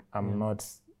 I'm not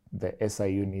the SI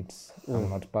unit. I'm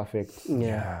not perfect.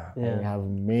 Yeah. I have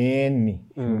many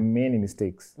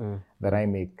mistakes that I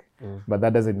make. But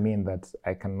that doesn't mean that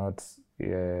I cannot,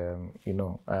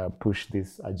 push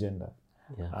this agenda.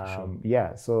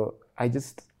 So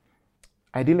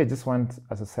ideally, I just want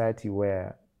a society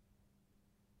where,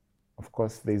 of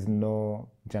course, there's no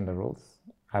gender roles,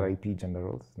 RIP gender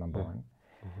roles, number one,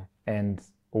 and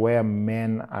where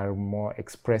men are more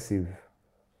expressive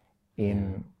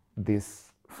in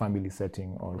this family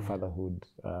setting or fatherhood,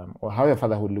 or however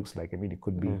fatherhood looks like. I mean, it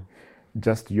could be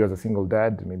just you as a single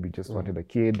dad, maybe just wanted a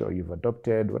kid, or you've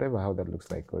adopted, whatever, how that looks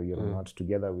like, or you're not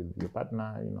together with your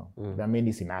partner, there are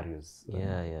many scenarios.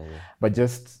 But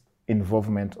just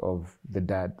involvement of the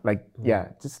dad,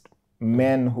 just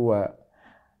men who are,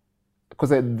 because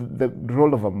the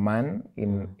role of a man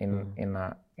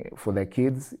for their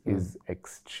kids is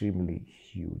extremely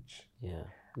huge.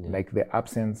 Like the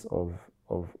absence of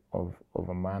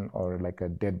a man or like a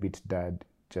deadbeat dad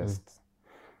just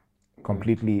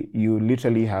completely, you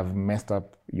literally have messed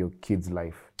up your kid's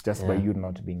life just by you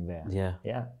not being there.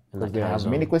 Because they have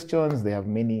many questions, they have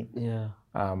many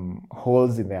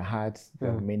holes in their hearts,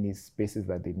 there are many spaces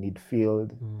that they need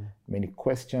filled, many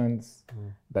questions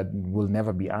that will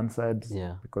never be answered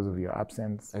because of your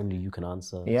absence. Only you can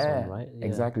answer. Right?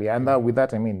 Exactly. And with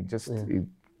that, I mean, just it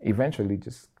eventually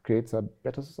just creates a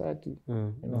better society.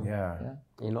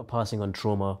 You're not passing on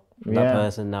trauma from that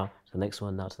person now to the next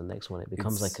one, now to the next one. It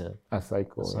becomes like a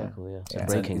cycle.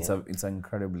 Breaking it's an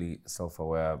incredibly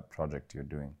self-aware project you're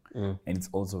doing. And it's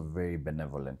also very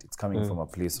benevolent. It's coming from a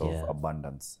place of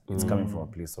abundance. It's coming from a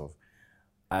place of,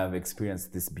 I have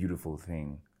experienced this beautiful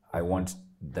thing. I want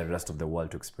the rest of the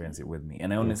world to experience it with me.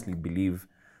 And I honestly believe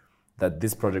that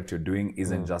this project you're doing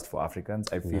isn't just for Africans.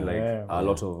 I feel like a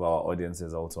lot of our audience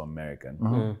is also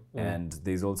American. And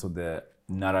there's also the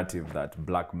narrative that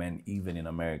black men, even in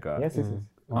America,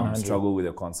 struggle with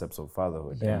the concepts of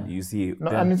fatherhood. And you see,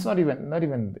 and it's not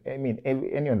even. I mean,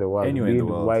 anywhere in the world, be it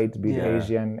white, be it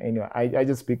Asian. Anyway, I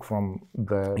just speak from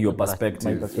your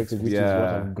perspective, my perspective, which is what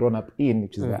I've grown up in,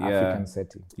 which is the African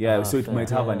setting. So it might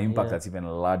have an impact that's even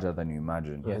larger than you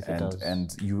imagine.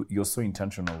 And you're so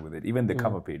intentional with it. Even the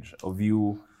cover page of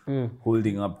you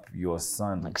holding up your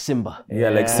son, like Simba.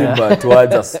 Like Simba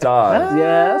towards a star.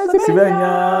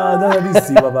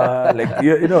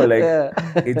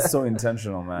 It's so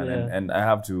intentional, man. And I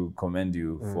have to commend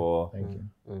you for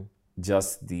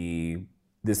just the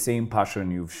same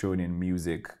passion you've shown in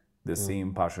music, the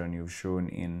same passion you've shown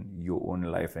in your own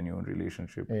life and your own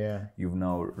relationship. You've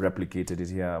now replicated it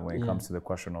here when it comes to the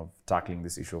question of tackling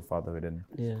this issue of fatherhood. And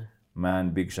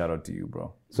man, big shout out to you,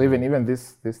 bro. So even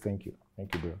this thank you,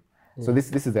 bro. So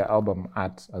this is the album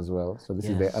art as well. So this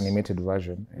is the animated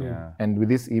version. And with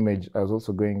this image, I was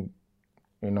also going,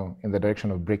 in the direction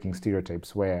of breaking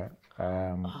stereotypes, where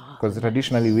because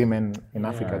traditionally women in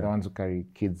Africa are the ones who carry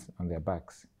kids on their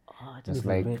backs. Just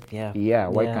like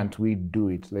why can't we do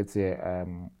it? Let's say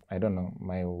I don't know,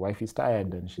 my wife is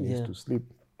tired and she needs to sleep.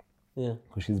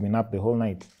 Because she's been up the whole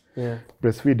night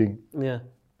breastfeeding.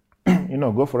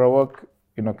 Go for a walk.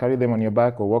 Carry them on your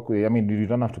back or walk with. I mean, you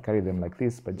don't have to carry them like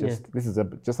this, but this is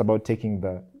just about taking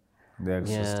the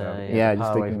extra step.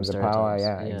 Just taking the power.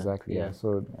 Exactly.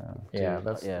 So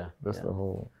that's the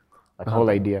whole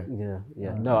idea.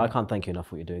 No, I can't thank you enough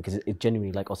for what you're doing, because it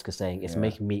genuinely, like Oscar's saying, it's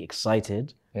making me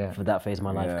excited for that phase of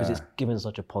my life, because it's given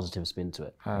such a positive spin to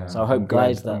it. So I hope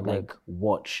guys that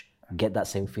watch get that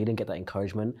same feeling, get that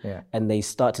encouragement, and they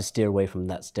start to steer away from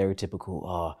that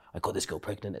stereotypical, I got this girl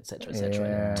pregnant, etc., etc.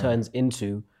 And it turns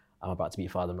into, I'm about to be a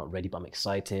father, I'm not ready, but I'm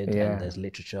excited, and there's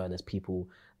literature and there's people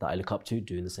that I look up to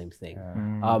doing the same thing.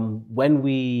 When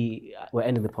we're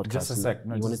ending the podcast, just a sec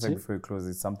before you close,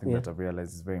 it's something that I've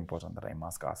realized is very important that I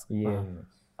must ask.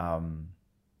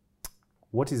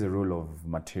 What is the role of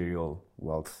material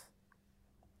wealth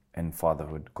and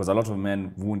fatherhood? Because a lot of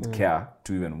men won't care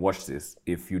to even watch this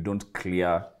if you don't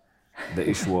clear the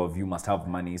issue of you must have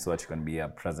money so that you can be a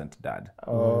present dad.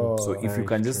 So if you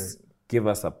can just give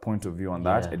us a point of view on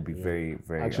that, it'd be very,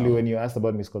 very... Actually, when you asked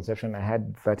about misconception, I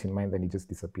had that in mind, then it just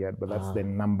disappeared. But that's the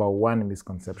number one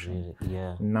misconception.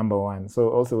 Number one. So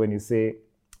also when you say,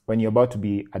 when you're about to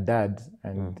be a dad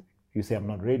and you say, I'm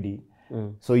not ready,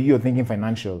 so you're thinking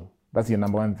financial. That's your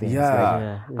number one thing. It's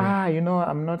like,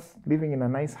 I'm not living in a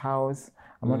nice house.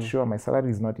 I'm not sure, my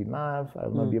salary is not enough.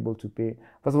 I'll not be able to pay.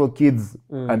 First of all, kids,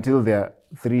 until they're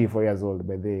 3-4 years old,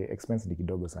 but the expense is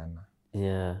kidogo sana.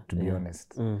 To be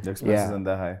honest. The expense isn't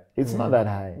that high. It's not that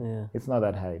high. It's not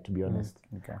that high, to be honest.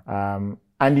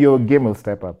 And your game will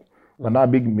step up. But now a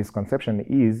big misconception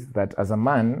is that as a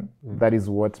man, that is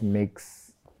what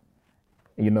makes,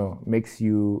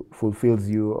 fulfills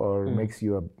you, or makes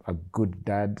you a good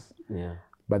dad. Yeah.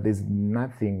 But there's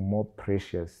nothing more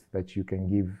precious that you can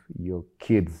give your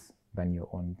kids than your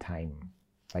own time.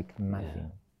 Like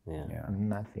nothing. Yeah.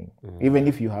 Nothing. Even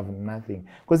if you have nothing.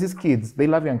 Because these kids, they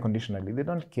love you unconditionally. They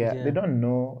don't care. Yeah. They don't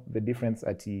know the difference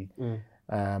at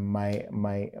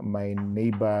my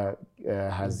neighbor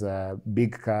has a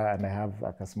big car and I have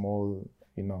like a small,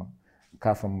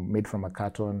 car made from a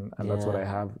carton, and that's what I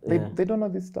have. They don't know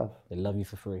this stuff. They love you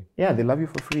for free. Yeah, they love you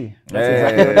for free. That's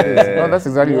exactly what it is. No, that's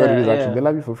exactly what it is actually. Yeah. They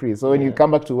love you for free. So when you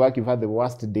come back to work, you've had the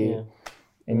worst day,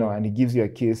 and he gives you a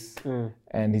kiss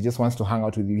and he just wants to hang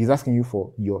out with you. He's asking you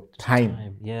for your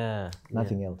time. Yeah.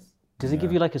 Nothing else. Does it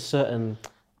give you like a certain,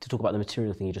 to talk about the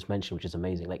material thing you just mentioned, which is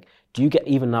amazing, like, do you get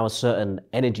even now a certain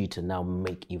energy to now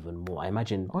make even more? I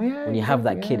imagine when you have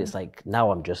that kid, it's like,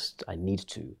 now I need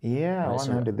to. Yeah,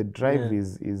 100. The drive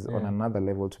is on another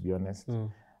level, to be honest.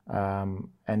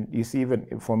 And you see,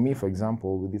 even for me, for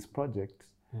example, with this project,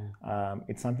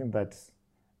 it's something that,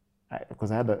 because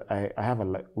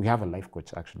we have a life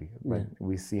coach actually, but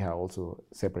we see her also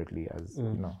separately as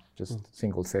just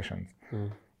single sessions.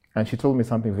 And she told me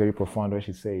something very profound where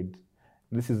she said,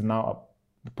 this is now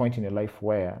a point in your life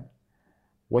where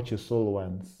what your soul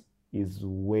wants is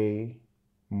way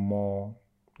more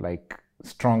like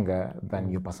stronger than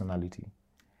your personality.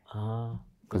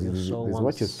 Because there's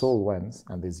what your soul wants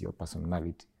and there's your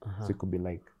personality. So it could be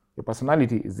like, your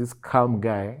personality is this calm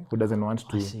guy who doesn't want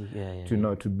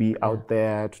to be out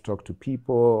there, to talk to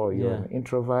people, or you're an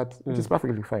introvert, which is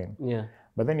perfectly fine. Yeah.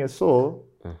 But then your soul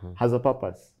has a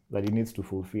purpose that it needs to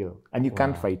fulfill. And you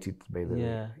can't fight it, by the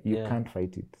way. You can't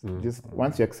fight it. Just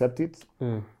once you accept it,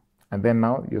 and then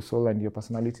now your soul and your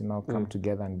personality now come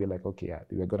together and be like, okay, yeah,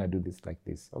 we're going to do this like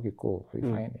this. Okay, cool. Are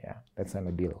you fine? Yeah, let's sign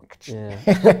a deal. Yeah.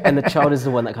 And the child is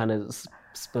the one that kind of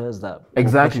spurs that.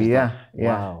 Exactly, yeah.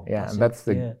 Wow. Yeah,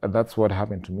 and that's what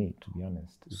happened to me, to be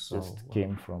honest. It just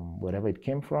came from wherever it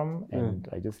came from, and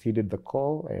I just heeded the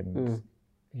call, and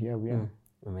here we are.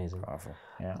 Amazing. Powerful.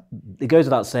 Yeah. It goes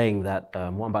without saying that what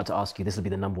I'm about to ask you, this will be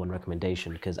the number one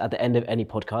recommendation, because at the end of any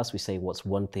podcast, we say what's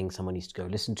one thing someone needs to go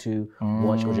listen to,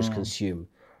 watch, or just consume.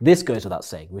 This goes without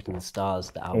saying, Written in the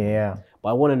Stars, the album. Yeah. But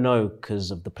I want to know,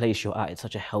 because of the place you're at, it's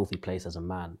such a healthy place as a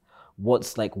man.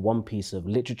 What's like one piece of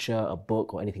literature, a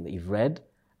book, or anything that you've read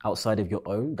outside of your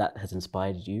own that has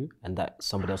inspired you and that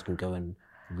somebody else can go and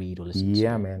read or listen to?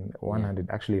 Yeah, man, 100.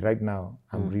 Actually, right now,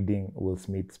 I'm reading Will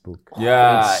Smith's book.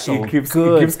 Yeah, It's so it keeps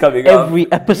good. coming up.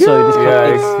 Every episode is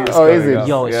It keeps is coming it? up.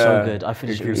 Yo, it's so Yeah. good. I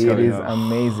finished it keeps recently. It coming is up.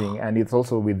 amazing, and it's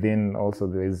also within. Also,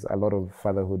 there's a lot of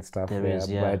fatherhood stuff There there.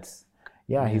 is, yeah. But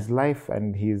yeah, his life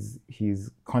and his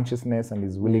consciousness and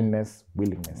his willingness.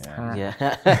 Yeah.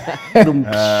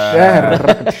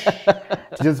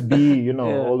 To just be,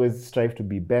 always strive to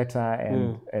be better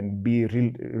and be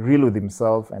real with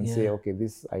himself and say, okay,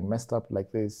 this I messed up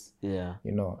like this. Yeah.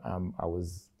 I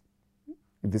was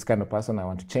this kind of person. I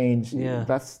want to change. Yeah.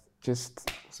 That's just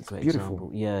It's a great beautiful.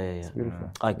 example. Yeah. It's beautiful.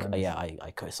 I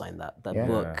co-sign that Yeah.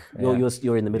 book. Yeah.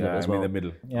 You're in the middle of it as I'm well. in the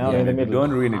middle. Yeah, I'm in the middle.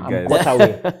 Don't ruin it, guys. Quarter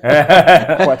away.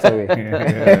 Quarter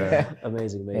away.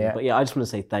 Amazing. Yeah. But yeah, I just want to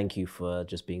say thank you for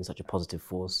just being such a positive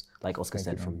force, like Oscar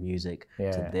said, from music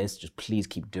to this. Just please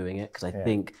keep doing it, because I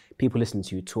think people listening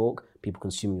to you talk, people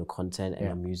consuming your content and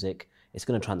your music, it's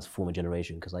going to transform a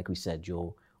generation, because like we said,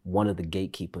 you're one of the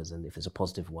gatekeepers, and if it's a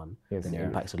positive one, then it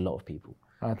impacts a lot of people.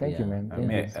 Thank you, man.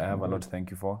 Thank you. I have a lot to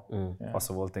thank you for. First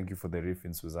of all, thank you for the riff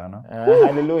in Susanna.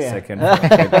 Hallelujah. Second,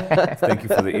 thank you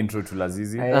for the intro to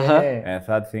Lazizi.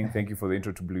 Third thing, thank you for the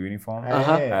intro to Blue Uniform.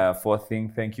 Fourth thing,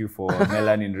 thank you for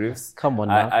Melanin Riffs. Come on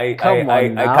now. I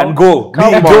now. can go.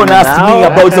 Come on Don't ask now. me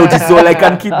about Sauti Sol. I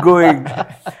can keep going.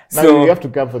 Now you have to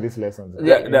come for these lessons.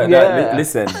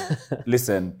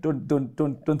 Listen. Don't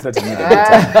threaten me with a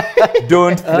good time.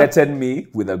 Don't threaten me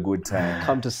with a good time.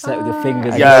 Come to set with your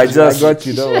fingers. Yeah, I got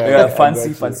you. Don't worry. Yeah,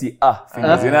 fancy fingers. You know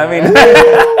what I mean?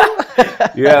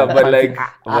 Yeah,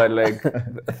 but like,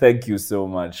 thank you so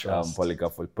much, Polika,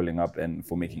 for pulling up and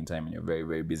for making time in your very,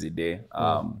 very busy day,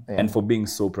 and for being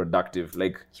so productive.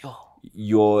 Like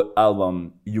your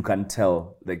album, you can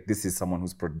tell like this is someone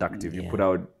who's productive. You put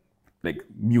out like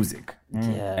music,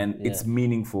 and it's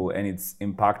meaningful and it's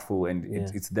impactful and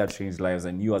it's that changed lives,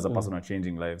 and you as a person are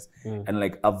changing lives. And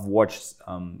like I've watched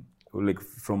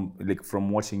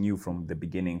from watching you from the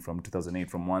beginning, from 2008,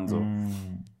 from Wanzo,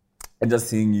 and just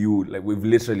seeing you, like we've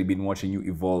literally been watching you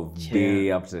evolve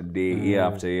day after day, year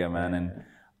after year, man. And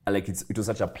like it was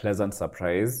such a pleasant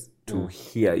surprise to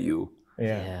hear you.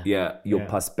 Your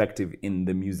perspective in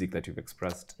the music that you've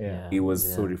expressed. It was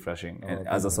so refreshing. And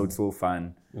as a Sauti Sol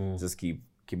fan, just keep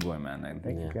going, man. And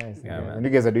Thank you guys. man. And you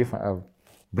guys are doing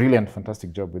brilliant,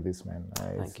 fantastic job with this, man.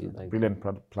 It's you, a thank brilliant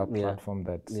platform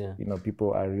that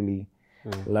people are really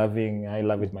loving. I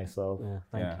love it myself,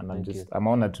 I'm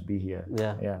honored to be here.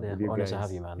 With you honored to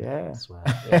have you, man. Yeah, I swear.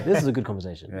 This is a good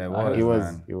conversation. it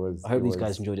was. I hope these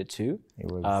guys enjoyed it too. It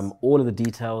was. All of the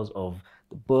details of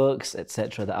the books,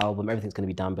 etc., the album, everything's going to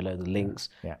be down below. The links.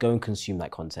 Go and consume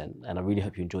that content. And I really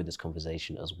hope you enjoyed this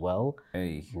conversation as well.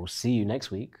 Hey. We'll see you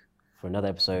next week for another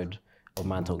episode of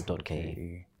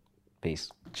mantalk.ke.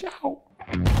 Peace. Ciao.